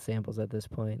had done samples at this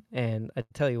point, and I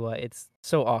tell you what, it's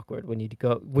so awkward when you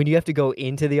have to go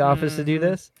into the office to do Mhm.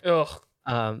 this. Ugh.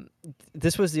 Um,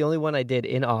 this was the only one I did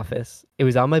in office. It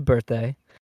was on my birthday.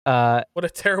 Uh, What a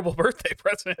terrible birthday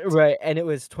present. right, and it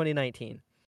was 2019.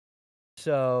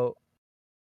 So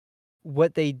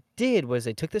what they did was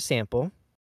they took the sample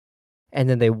and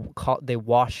then they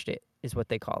washed it is what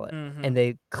they call it. And Mhm.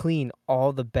 they clean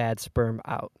all the bad sperm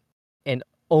out and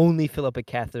only fill up a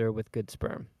catheter with good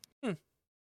sperm.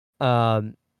 Hmm.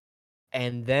 Um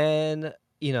and then,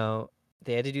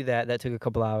 they had to do that. That took a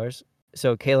couple hours.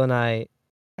 So Kayla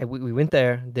and we went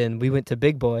there, then we went to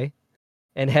Big Boy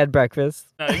and had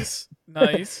breakfast. Nice.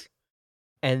 Nice.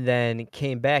 And then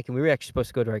came back, and we were actually supposed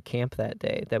to go to our camp that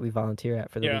day that we volunteer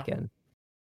at for the Yeah. weekend.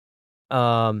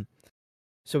 Um,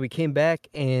 so we came back,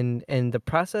 and the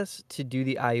process to do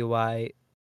the IUI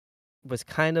was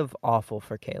kind of awful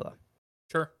for Kayla.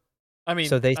 Sure. I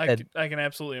So mean, they said, I can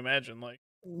absolutely imagine like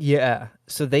yeah.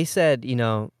 So they said,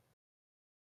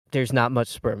 there's not much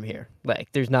sperm here.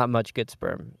 Like, there's not much good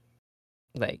sperm.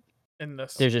 Like, in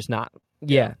this. there's just not.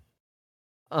 Yeah.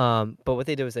 Yeah. But what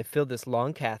they did was they filled this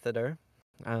long catheter,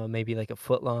 maybe like a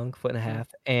foot long, foot and a Mhm.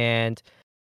 half, and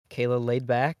Kayla laid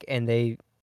back, and they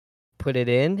put it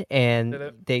in, and Did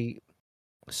it?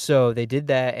 they did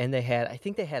that, and I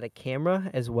think they had a camera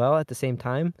as well at the same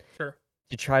time Sure.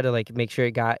 to try to like make sure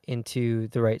it got into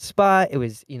the right spot. It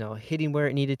was, hitting where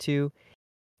it needed to,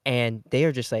 and they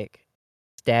are just like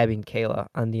stabbing Kayla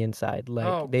on the inside. Like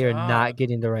Oh they are not god.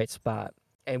 getting the right spot.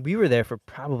 And we were there for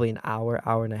probably an hour,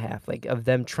 hour and a half, like of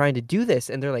them trying to do this,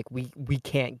 and they're like, we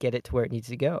can't get it to where it needs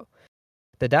to go.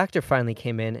 the doctor finally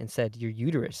came in and said, your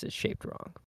uterus is shaped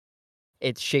wrong.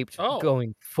 It's shaped Oh,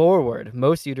 going forward.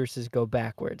 Most uteruses go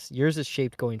backwards. Yours is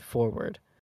shaped going forward.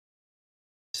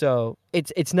 So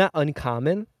it's not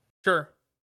uncommon, sure.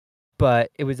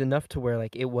 but it was enough to where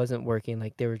like it wasn't working.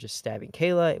 Like they were just stabbing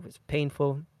Kayla. It was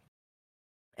painful.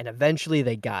 And eventually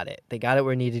they got it. They got it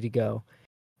where it needed to go.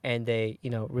 And they,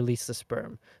 released the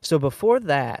sperm. So before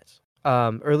that,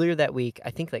 earlier that week, I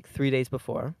think like 3 days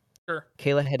before, Sure.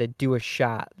 Kayla had to do a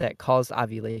shot that caused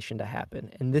ovulation to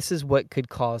happen. And this is what could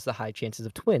cause the high chances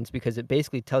of twins because it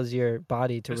basically tells your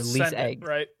body to Just release send it, eggs.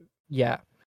 right? Yeah.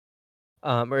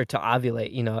 Or to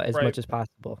ovulate, as Right. much as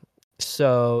possible.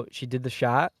 So she did the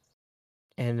shot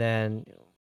and then,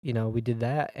 we did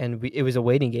that and it was a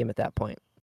waiting game at that point.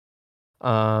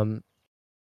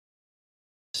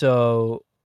 So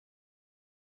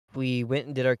we went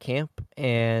and did our camp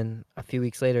and a few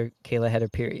weeks later, Kayla had her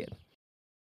period.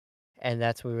 And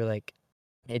that's when we were like,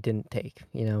 it didn't take,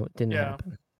 it didn't Yeah.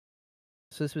 happen.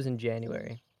 So this was in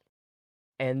January.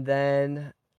 And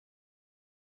then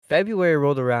February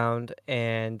rolled around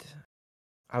and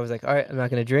I was like, all right, I'm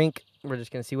not going to drink. We're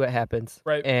just going to see what happens.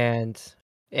 Right. And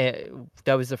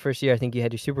that was the first year I think you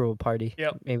had your Super Bowl party.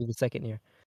 Yep. Maybe the second year.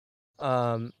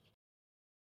 And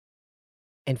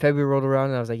February rolled around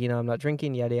and I was like, I'm not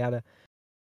drinking, yada, yada.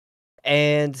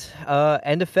 And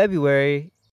end of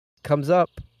February comes up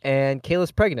and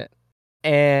Kayla's pregnant.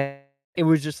 And it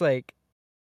was just like,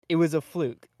 it was a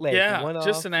fluke. Like, Yeah, one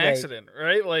just off, an accident,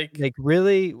 right? like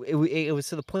really, it was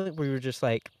to the point where we were just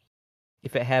like,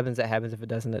 if it happens, it happens. If it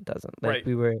doesn't, it doesn't. Like, right.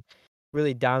 we were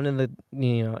really down in the,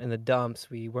 in the dumps.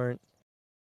 We weren't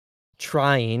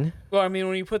trying Well, I mean,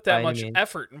 when you put by that any much means.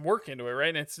 effort and work into it,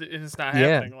 right? And it's not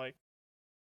Yeah. happening. Like,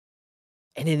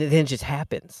 And then it just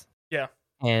happens. yeah.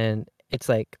 And it's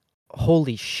like,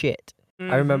 holy shit.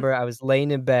 I remember I was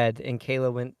laying in bed and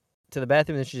Kayla went to the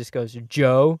bathroom and she just goes,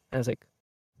 Joe. And I was like,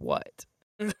 what?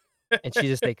 And she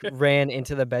just like ran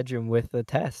into the bedroom with the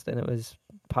test and it was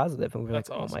positive. And we were That's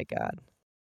like, oh awesome. my God.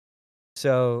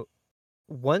 So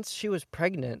once she was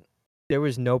pregnant, there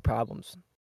was no problems.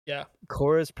 Yeah.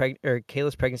 Kayla's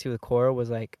pregnancy with Cora was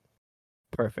like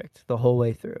perfect the whole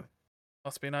way through.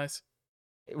 Must be nice.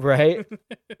 Right?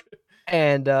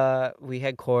 And we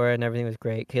had Cora and everything was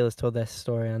great. Kayla's told that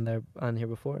story on here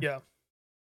before. Yeah.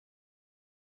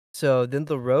 So then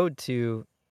the road to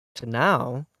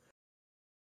now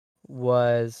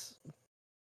was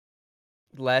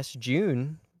last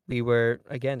June. We were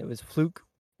again, it was fluke.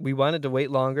 We wanted to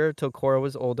wait longer till Cora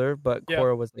was older, but Yeah.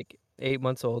 Cora was like 8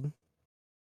 months old.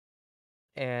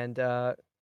 And Kayla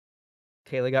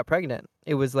got pregnant.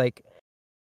 It was like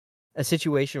a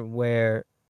situation where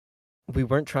we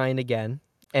weren't trying again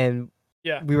and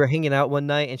Yeah. we were hanging out one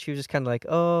night and she was just kind of like,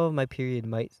 oh, my period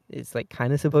it's like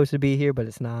kind of supposed to be here, but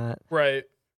it's not. Right.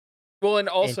 Well, and And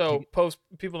also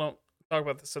people don't talk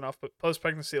about this enough, but post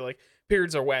pregnancy, like,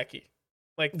 periods are wacky.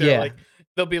 Like, they're yeah, like,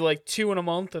 there'll be like 2 in a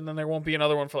month and then there won't be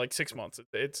another one for like 6 months.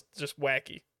 It's just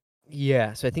wacky.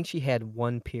 yeah. So I think she had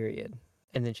one period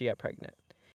and then she got pregnant.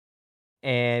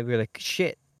 And we were like,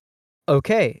 shit,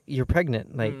 okay, you're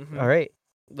pregnant. Like, all right,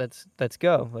 let's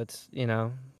go. Let's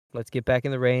get back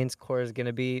in the reins. Cora's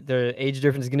gonna be the age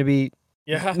difference is gonna be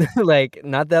Yeah. like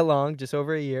not that long, just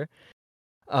over a year.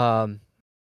 And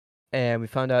we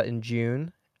found out in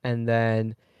June, and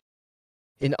then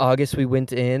in August we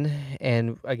went in,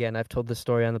 and again, I've told the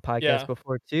story on the podcast Yeah.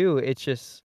 before too. It's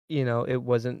just it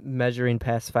wasn't measuring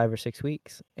past 5 or 6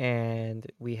 weeks, and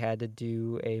we had to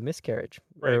do a miscarriage,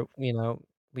 Right. or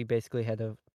we basically had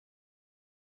to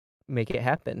make it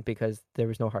happen because there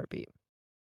was no heartbeat.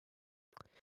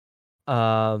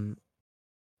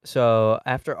 So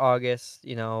after August,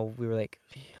 we were like,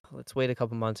 let's wait a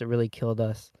couple months. It really killed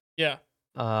us. Yeah.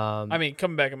 I mean,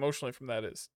 coming back emotionally from that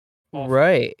is awful.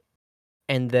 Right.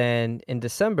 And then in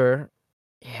December,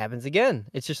 it happens again.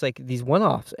 It's just like these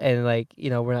one-offs, and like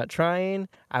we're not trying.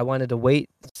 I wanted to wait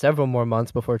several more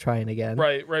months before trying again.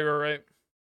 Right.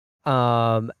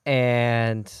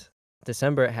 And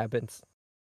December it happens.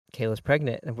 Kayla's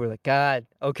pregnant, and we're like, God,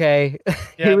 okay, Yeah,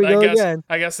 here we go again.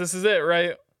 I guess this is it,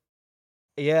 right?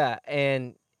 Yeah,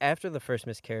 and after the first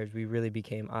miscarriage, we really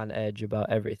became on edge about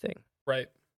everything. Right.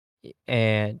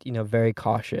 And, very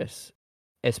cautious,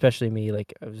 especially me.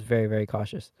 Like, I was very, very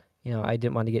cautious. I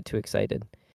didn't want to get too excited.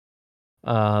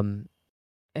 And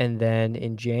then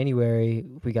in January,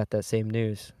 we got that same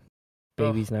news.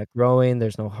 Baby's not growing.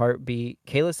 There's no heartbeat.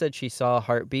 Kayla said she saw a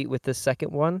heartbeat with the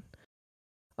second one.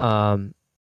 The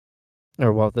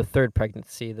third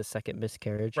pregnancy, the second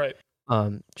miscarriage. Right.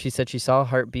 She said she saw a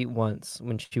heartbeat once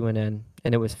when she went in,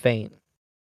 and it was faint.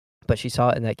 But she saw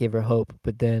it, and that gave her hope.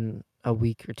 But then a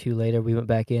week or two later, we went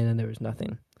back in and there was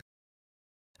nothing.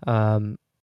 Um,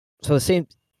 so the same,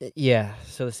 yeah.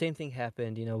 So the same thing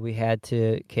happened.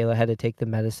 Kayla had to take the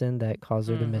medicine that caused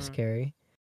her to Mhm. miscarry,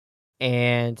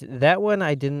 and that one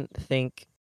I didn't think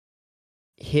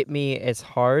hit me as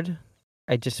hard.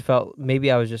 I just felt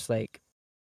maybe I was just like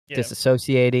Yeah.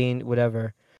 disassociating,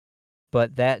 whatever.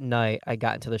 But that night, I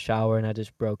got into the shower and I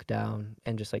just broke down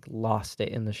and just like lost it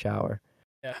in the shower.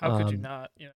 Yeah, how could you Um,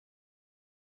 not,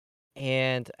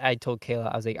 and I told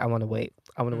Kayla, I was like, I want to wait.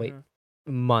 I want to wait Mhm.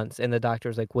 months. And the doctor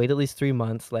was like, wait at least 3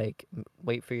 months. Like,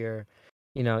 wait for your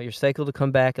cycle to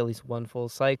come back, at least one full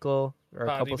cycle or a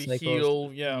Body couple to cycles.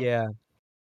 heal, yeah. Yeah,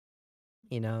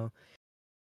 you know.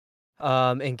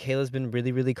 And Kayla's been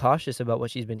really, really cautious about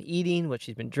what she's been eating, what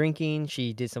she's been drinking.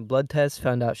 She did some blood tests,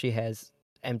 found out she has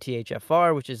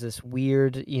MTHFR, which is this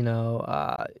weird,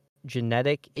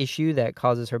 genetic issue that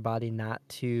causes her body not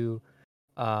to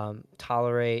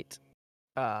tolerate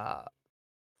uh,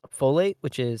 folate,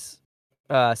 which is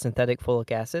synthetic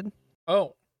folic acid,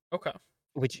 Oh, okay.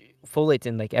 which folate's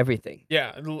in like everything.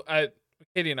 Yeah,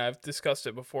 Katie and I have discussed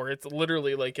it before. It's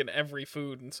literally like in every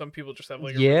food, and some people just have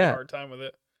like a really Yeah, hard time with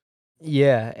it.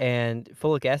 yeah, and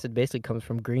folic acid basically comes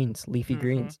from greens, leafy Mhm.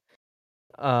 greens.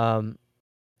 Um,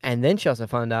 and then she also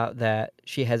found out that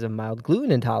she has a mild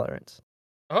gluten intolerance.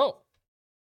 Oh.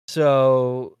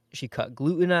 So she cut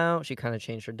gluten out. She kind of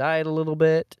changed her diet a little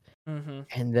bit, Mhm.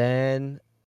 and then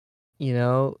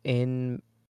in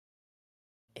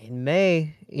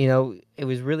May, it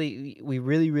was really we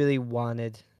really really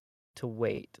wanted to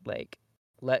wait, like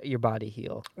let your body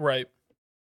heal. Right.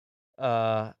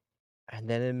 Uh, and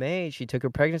then in May, she took her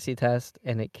pregnancy test,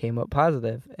 and it came up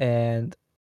positive. And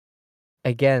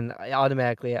again, it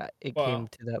came Wow.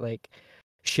 to that like,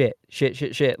 shit, shit,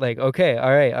 shit, shit. Like, okay,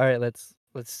 all right, let's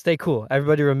stay cool.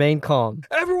 Everybody remain calm.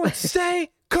 Everyone stay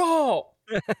calm.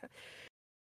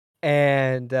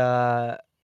 And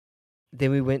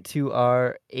then we went to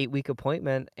our 8-week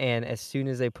appointment, and as soon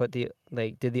as they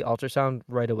did the ultrasound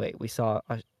right away, we saw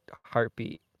a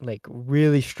heartbeat like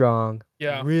really strong,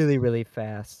 Yeah. really, really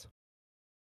fast.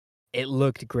 It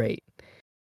looked great.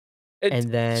 It's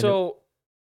And then so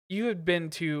you had been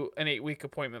to an 8-week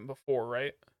appointment before,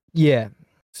 right? yeah,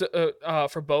 So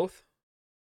for both?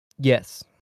 yes.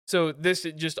 So this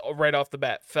it just right off the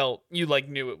bat felt you like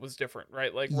knew it was different,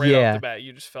 right? Like right off the Yeah. bat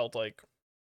you just felt like,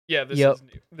 yeah, this Yep. is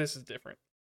new. This is different.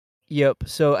 Yep.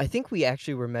 So I think we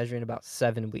actually were measuring about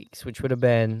 7 weeks, which would have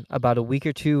been about a week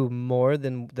or two more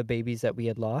than the babies that we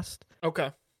had lost.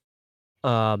 Okay.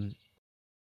 Um,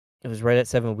 it was right at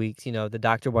 7 weeks. The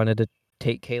doctor wanted to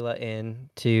take Kayla in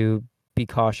to be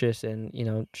cautious and,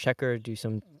 check her, do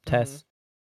some Mhm. tests.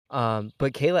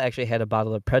 But Kayla actually had a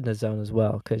bottle of prednisone as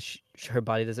well because her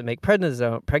body doesn't make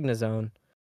prednisone,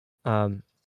 um,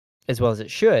 as well as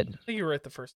it should. I think you were at the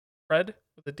first. Pred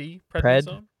with a D, Pred,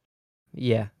 prednisone,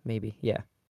 yeah, maybe, yeah.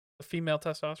 the female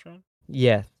testosterone.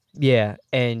 Yeah, yeah,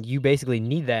 and you basically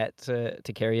need that to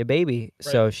carry a baby.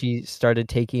 Right. So she started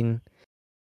taking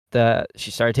that,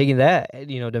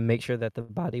 to make sure that the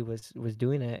body was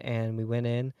doing it. And we went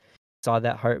in, saw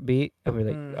that heartbeat, and we are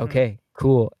like, Mhm. okay,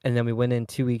 cool. And then we went in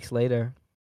 2 weeks later,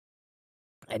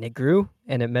 and it grew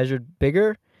and it measured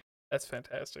bigger. That's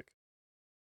fantastic.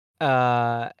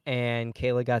 And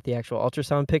Kayla got the actual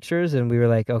ultrasound pictures, and we were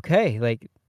like, okay, like,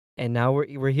 and now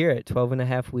we're here at 12 and a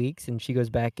half weeks, and she goes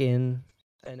back in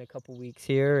a couple weeks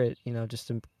here, just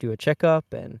to do a checkup.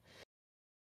 And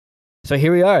so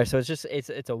here we are. So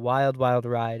it's a wild, wild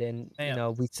ride. And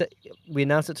Man, we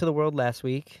announced it to the world last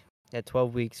week at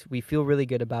 12 weeks. We feel really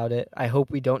good about it. I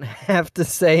hope we don't have to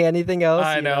say anything else.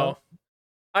 I know.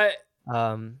 I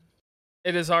Um,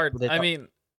 It is hard. but it's I mean,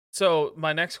 so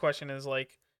my next question is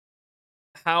like,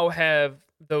 how have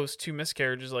those two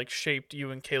miscarriages like shaped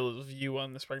you and Kayla's view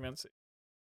on this pregnancy?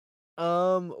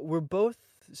 we're both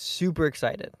super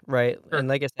excited, right? Sure. And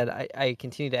like I said, I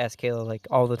continue to ask Kayla like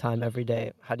all the time, every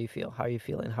day, how do you feel? How are you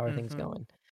feeling? How are things Mhm. going?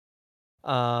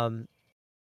 Um,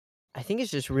 I think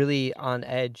it's just really on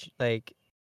edge, like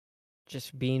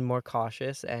just being more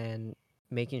cautious and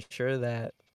making sure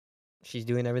that she's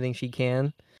doing everything she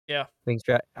can. Yeah.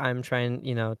 I'm trying,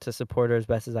 to support her as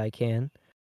best as I can.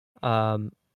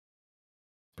 Um,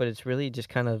 but it's really just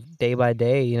kind of day by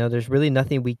day. There's really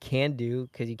nothing we can do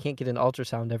because you can't get an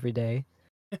ultrasound every day.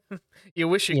 You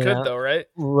wish you You could know, though, right?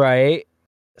 right?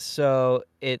 So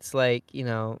it's like,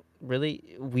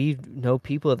 really, we know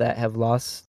people that have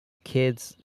lost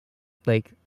kids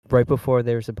like right before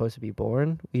they were supposed to be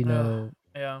born. We Ugh, know,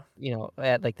 yeah.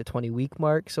 at like the 20-week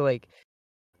mark. So like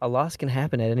a loss can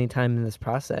happen at any time in this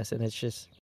process, and it's just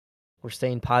we're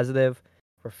staying positive,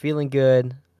 we're feeling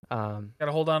good. Um, Got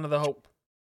to hold on to the hope.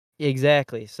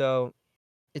 exactly. So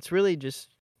it's really just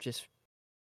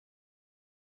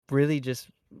really just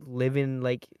living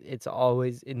like it's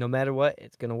always no matter what,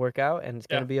 it's gonna work out and it's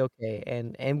Yeah. gonna be okay.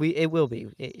 And we it will be.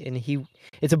 And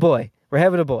it's a boy. We're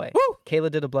having a boy. Woo!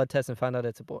 Kayla did a blood test and found out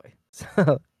it's a boy.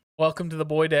 So Welcome to the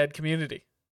boy dad community.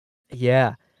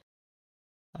 yeah,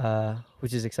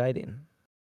 which is exciting.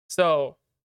 So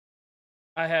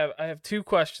I have two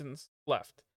questions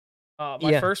left. My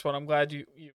Yeah, first one, I'm glad you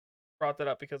brought that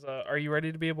up because are you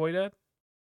ready to be a boy dad?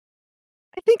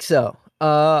 I think so.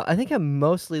 I think I'm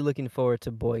mostly looking forward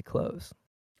to boy clothes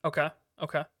Okay.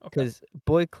 Okay. Okay. because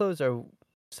boy clothes are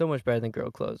so much better than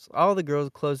girl clothes. All the girls'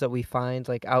 clothes that we find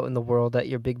like out in the world at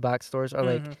your big box stores are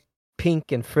like Hmm.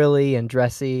 pink and frilly and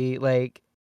dressy. Like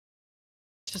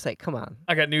it's just like, come on,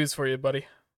 I got news for you, buddy.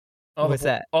 what's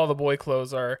that? All the boy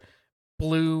clothes are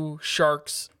blue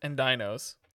sharks and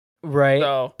dinos. Right?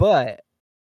 So But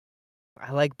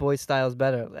I like boy styles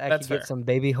better. I that's could get fair. some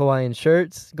baby Hawaiian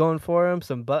shirts going for them,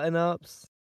 some button ups.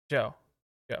 Joe,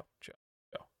 Joe, Joe,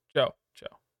 Joe, Joe,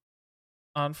 Joe.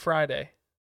 On Friday,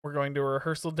 we're going to a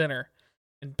rehearsal dinner,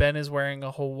 and Ben is wearing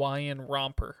a Hawaiian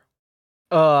romper.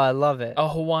 Oh, I love it. A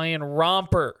Hawaiian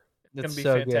romper. It's That's gonna be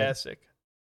so good. fantastic.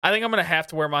 I think I'm gonna have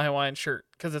to wear my Hawaiian shirt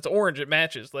because it's orange. It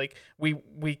matches. Like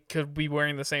we could be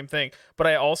wearing the same thing, but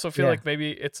I also feel Yeah. like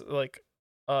maybe it's like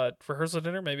rehearsal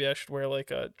dinner. Maybe I should wear like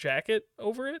a jacket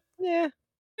over it. Yeah.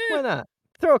 Eh, Why not?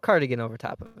 Throw a cardigan over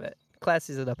top of it.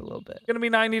 Classes it up a little bit. gonna be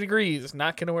 90 degrees.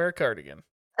 Not gonna wear a cardigan.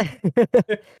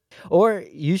 Or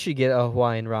you should get a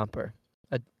Hawaiian romper.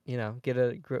 Get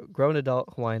a grown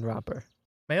adult Hawaiian romper.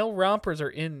 Male rompers are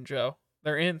in, Joe.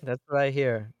 They're in. That's what I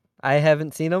hear. I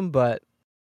haven't seen them, but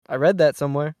I read that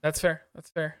somewhere. That's fair. That's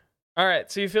fair. All right.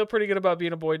 So you feel pretty good about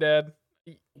being a boy dad?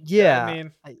 I Yeah,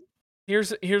 mean, I,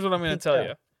 here's what I I'm gonna think tell so.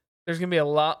 you. There's gonna be a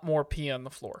lot more pee on the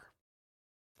floor.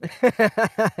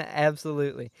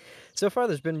 Absolutely. So far,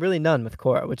 there's been really none with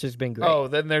Cora, which has been great. Oh,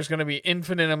 then there's gonna be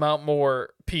infinite amount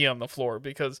more pee on the floor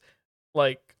because,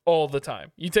 like, all the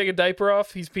time. You take a diaper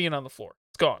off, he's peeing on the floor.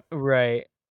 It's gone. Right.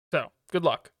 So good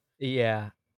luck. Yeah.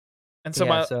 And so Yeah.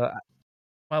 my So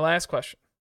my last question.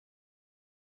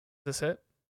 Is this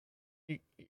it?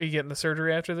 You getting the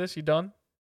surgery after this? You done?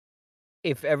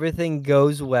 if everything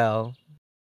goes well,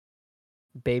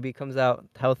 baby comes out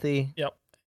healthy, Yep.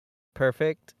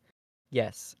 perfect.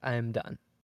 Yes, I'm done.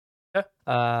 Yeah.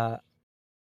 Uh,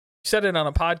 You said it on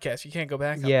a podcast. You can't go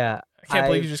back on that. yeah. I can't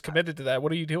believe you I've just committed to that.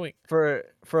 What are you doing? for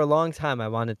a long time I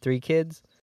wanted 3 kids,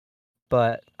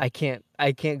 but I can't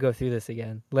go through this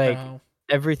again. Like No.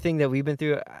 everything that we've been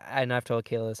through, and I've told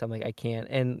Kayla this, I'm like, I can't.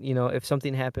 And if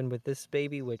something happened with this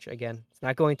baby, which again, it's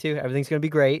not going to, everything's gonna be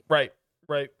great. Right.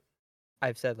 Right.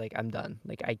 I've said like I'm done.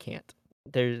 Like I can't.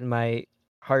 There's my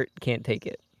heart can't take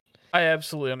it. I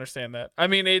absolutely understand that. I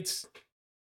mean,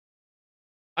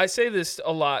 I say this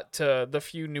a lot to the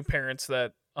few new parents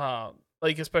that,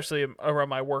 like, especially around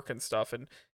my work and stuff. And,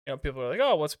 people are like,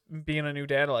 oh, what's being a new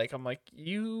dad like? I'm like,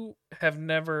 you have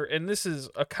never, and this is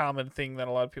a common thing that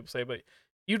a lot of people say, but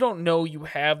you don't know you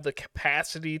have the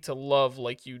capacity to love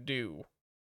like you do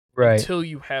Right. until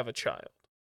you have a child.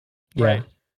 Yeah. Right.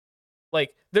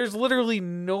 Like, there's literally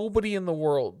nobody in the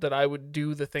world that I would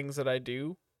do the things that I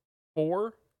do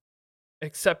for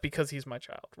except because he's my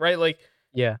child. Right. Like,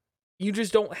 Yeah. you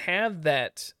just don't have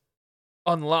that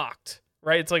unlocked,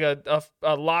 right? It's like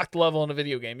a locked level in a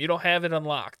video game. You don't have it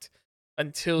unlocked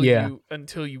until Yeah.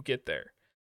 you get there.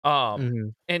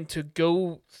 Mhm. And to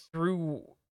go through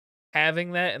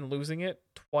having that and losing it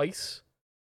twice,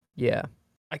 Yeah.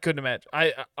 I couldn't imagine.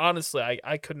 I honestly,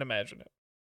 I couldn't imagine it.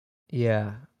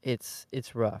 Yeah. It's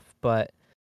rough, but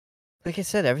like I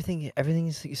said, everything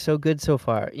is so good so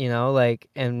far, like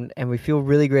and we feel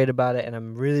really great about it and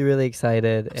I'm really really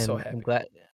excited I'm so and I'm happy. glad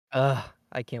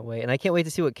I can't wait. And I can't wait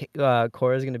to see what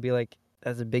Cora's going to be like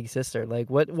as a big sister. Like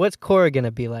what's Cora going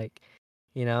to be like,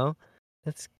 you know?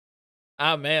 That's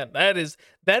Ah man, that is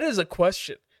a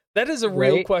question. That is a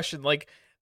real right? question. Like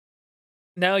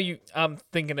now I'm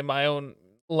thinking in my own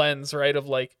lens, right? Of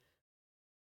like,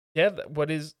 yeah, what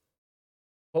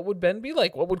would Ben be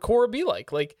like? What would Cora be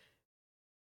like? Like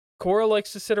Cora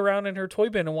likes to sit around in her toy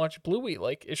bin and watch Bluey.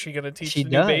 Like, is she gonna teach She the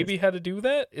new does. baby how to do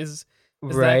that? Is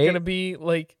that Right? gonna be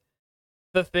like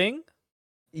the thing?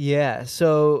 Yeah.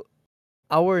 So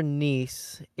our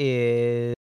niece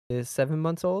is 7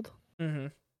 months old. Mm-hmm.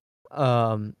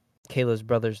 Kayla's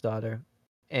brother's daughter.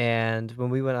 And when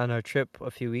we went on our trip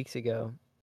a few weeks ago,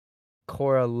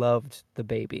 Cora loved the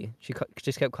baby. She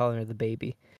just kept calling her the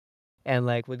baby. And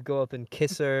like would go up and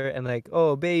kiss her and like,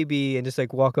 "Oh, baby," and just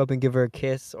like walk up and give her a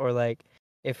kiss or like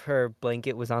if her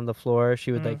blanket was on the floor,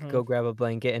 she would like Mm-hmm. go grab a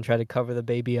blanket and try to cover the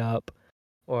baby up.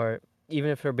 Or even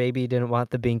if her baby didn't want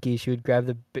the binky, she would grab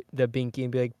the binky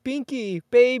and be like, "Binky,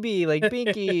 baby, like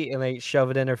binky," and like shove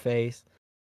it in her face.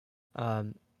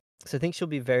 Um, so I think she'll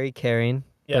be very caring,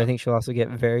 but I Yeah, think she'll also get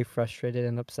very frustrated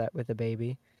and upset with the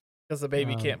baby. because the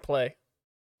baby Um, can't play.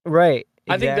 right,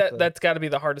 I think that exactly. that's got to be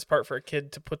the hardest part for a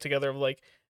kid to put together. Of like,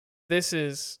 this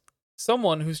is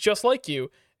someone who's just like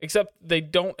you, except they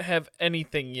don't have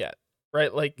anything yet,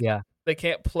 right? Like, Yeah. they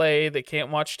can't play, they can't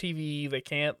watch TV, they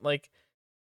can't like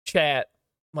chat.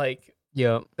 Like,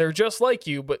 Yep. they're just like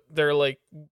you, but they're like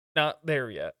not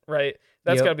there yet, right?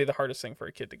 That's got Yep. to be the hardest thing for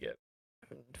a kid to get.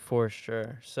 For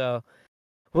sure. So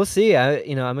we'll see.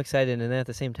 I'm excited, and then at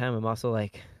the same time, I'm also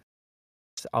like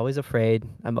always afraid.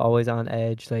 I'm always on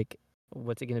edge. Like,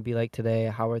 what's it gonna be like today?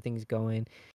 How are things going?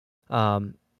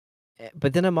 Um,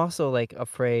 but then I'm also like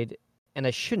afraid, and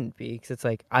I shouldn't be, because it's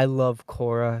like I love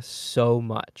Cora so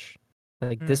much.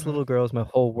 Like this Mm-hmm. little girl is my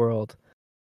whole world.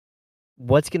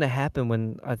 What's gonna happen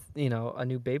when a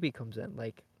new baby comes in?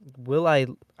 Like, will I?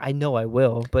 I know I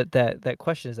will, but that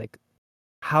question is like,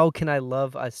 how can I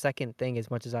love a second thing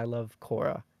as much as I love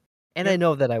Cora? And I You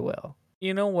know that I will.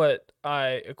 you know what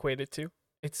I equate it to?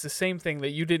 It's the same thing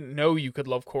that you didn't know you could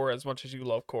love Korra as much as you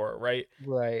love Korra, right?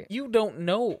 Right. You don't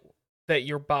know that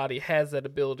your body has that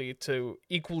ability to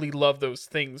equally love those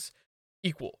things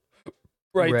equal,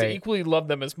 right? To Right. equally love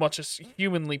them as much as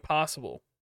humanly possible.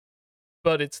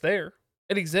 But it's there.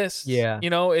 It exists. Yeah. You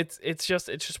know, it's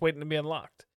just waiting to be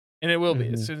unlocked. And it will be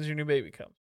as Mhm. soon as your new baby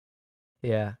comes.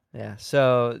 Yeah. Yeah.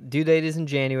 So due date is in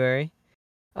January.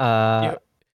 Uh, You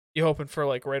you hoping for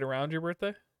like right around your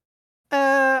birthday?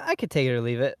 I could take it or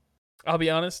leave it. I'll be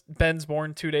honest, Ben's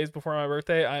born 2 days before my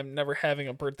birthday. I'm never having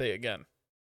a birthday again.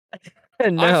 I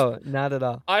No, not at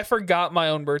all. I forgot my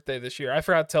own birthday this year. I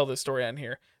forgot to tell this story on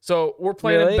here. So we're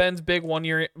planning Really? Ben's big 1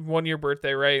 year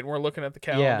birthday, right? And we're looking at the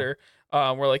Yeah. calendar.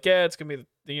 We're like, yeah, it's gonna be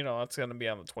it's gonna be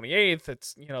on the 28th.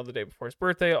 It's the day before his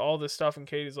birthday. All this stuff. And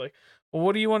Katie's like, well,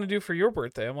 what do you want to do for your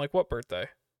birthday? I'm like, what birthday?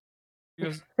 He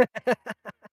goes,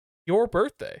 your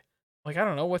birthday. I'm like, I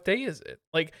don't know. What day is it?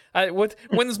 Like,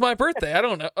 when's my birthday? I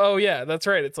don't know. Oh yeah, that's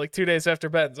right. It's like 2 days after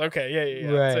Ben's. Okay, yeah.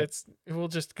 So Right. it's we'll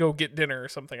just go get dinner or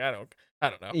something. I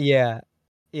don't know. Yeah.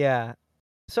 Yeah.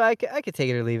 So I could take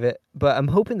it or leave it, but I'm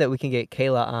hoping that we can get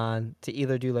Kayla on to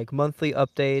either do like monthly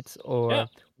updates Yeah. or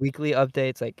weekly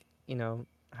updates, like,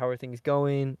 how are things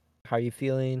going? How are you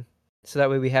feeling? So that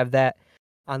way we have that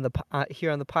on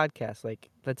here on the podcast. Like,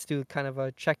 let's do kind of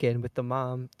a check-in with the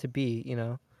mom to be.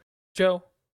 Joe,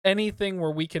 anything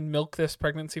where we can milk this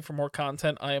pregnancy for more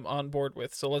content, I am on board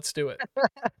with. So let's do it.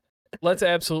 Let's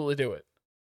absolutely do it.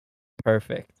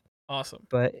 Perfect. Awesome.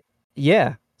 But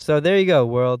yeah, so there you go,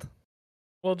 world.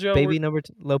 Well, Joe, Baby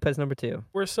Lopez number 2.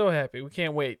 we're so happy. We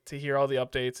can't wait to hear all the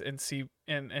updates and see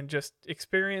and just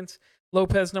experience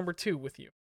Lopez number 2 with you.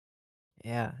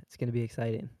 Yeah, it's gonna be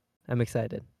exciting. I'm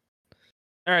excited.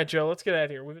 All right, Joe, let's get out of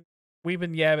here. We've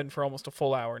been yabbing for almost a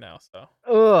full hour now, so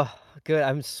Oh, good.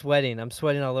 I'm sweating. I'm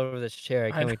sweating all over this chair. I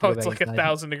I can't wait to know go it's back like inside.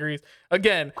 1,000 degrees.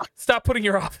 Again, stop putting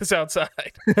your office outside.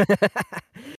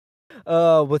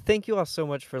 Well, thank you all so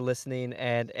much for listening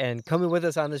and coming with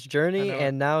us on this I journey. know it.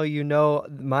 And now you know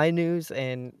my news,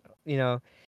 and you know,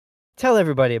 tell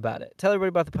everybody about it. Tell everybody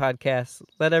about the podcast.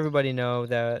 Let everybody know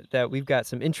that we've got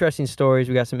some interesting stories.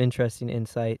 We got some interesting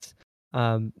insights.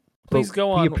 But Please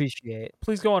go we on. appreciate.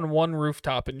 Please go on one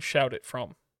rooftop and shout it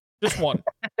from. Just one.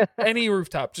 Any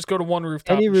rooftop. Just go to one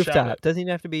rooftop Any and shout rooftop it. doesn't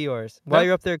even have to be yours. While No?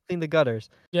 you're up there, clean the gutters.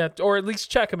 Yeah, or at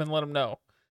least check them and let them know.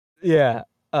 Yeah.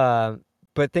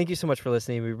 But thank you so much for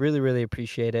listening. We really, really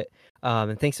appreciate it.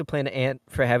 And thanks to Planet Ant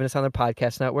for having us on their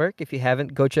podcast network. If you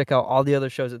haven't, go check out all the other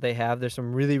shows that they have. There's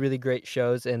some really, really great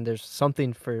shows, and there's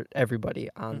something for everybody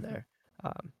on there.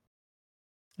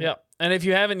 Yeah. And if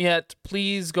you haven't yet,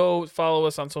 please go follow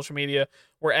us on social media.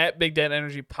 We're at Big Dad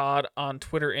Energy Pod on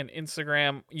Twitter and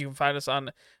Instagram. You can find us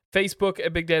on Facebook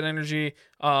at Big Dad Energy.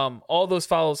 All those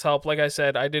follows help. Like I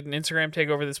said, I did an Instagram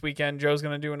takeover this weekend. Joe's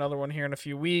gonna do another one here in a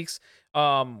few weeks.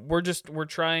 We're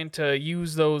trying to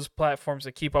use those platforms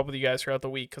to keep up with you guys throughout the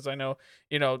week, because I know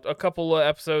a couple of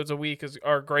episodes a week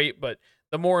are great, but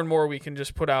the more and more we can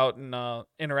just put out and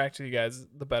interact with you guys,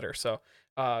 the better. So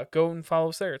go and follow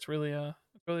us there. It's really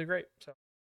great. So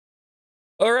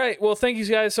all right, well, thank you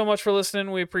guys so much for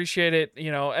listening. We appreciate it.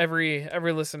 Every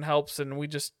listen helps, and we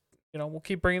just we'll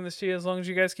keep bringing this to you as long as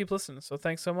you guys keep listening. So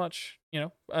thanks so much. All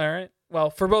right, well,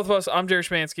 for both of us, I'm Jerry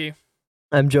Schmansky,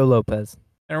 I'm Joe Lopez.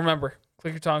 and remember,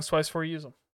 click your tongues twice before you use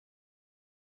them.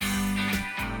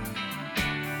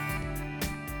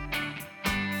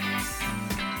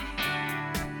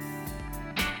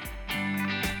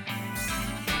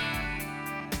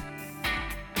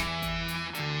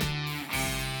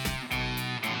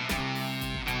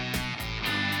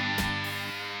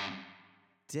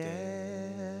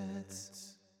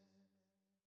 Dads.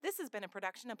 This has been a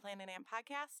production of Planet Ant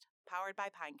Podcast, powered by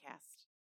Pinecast.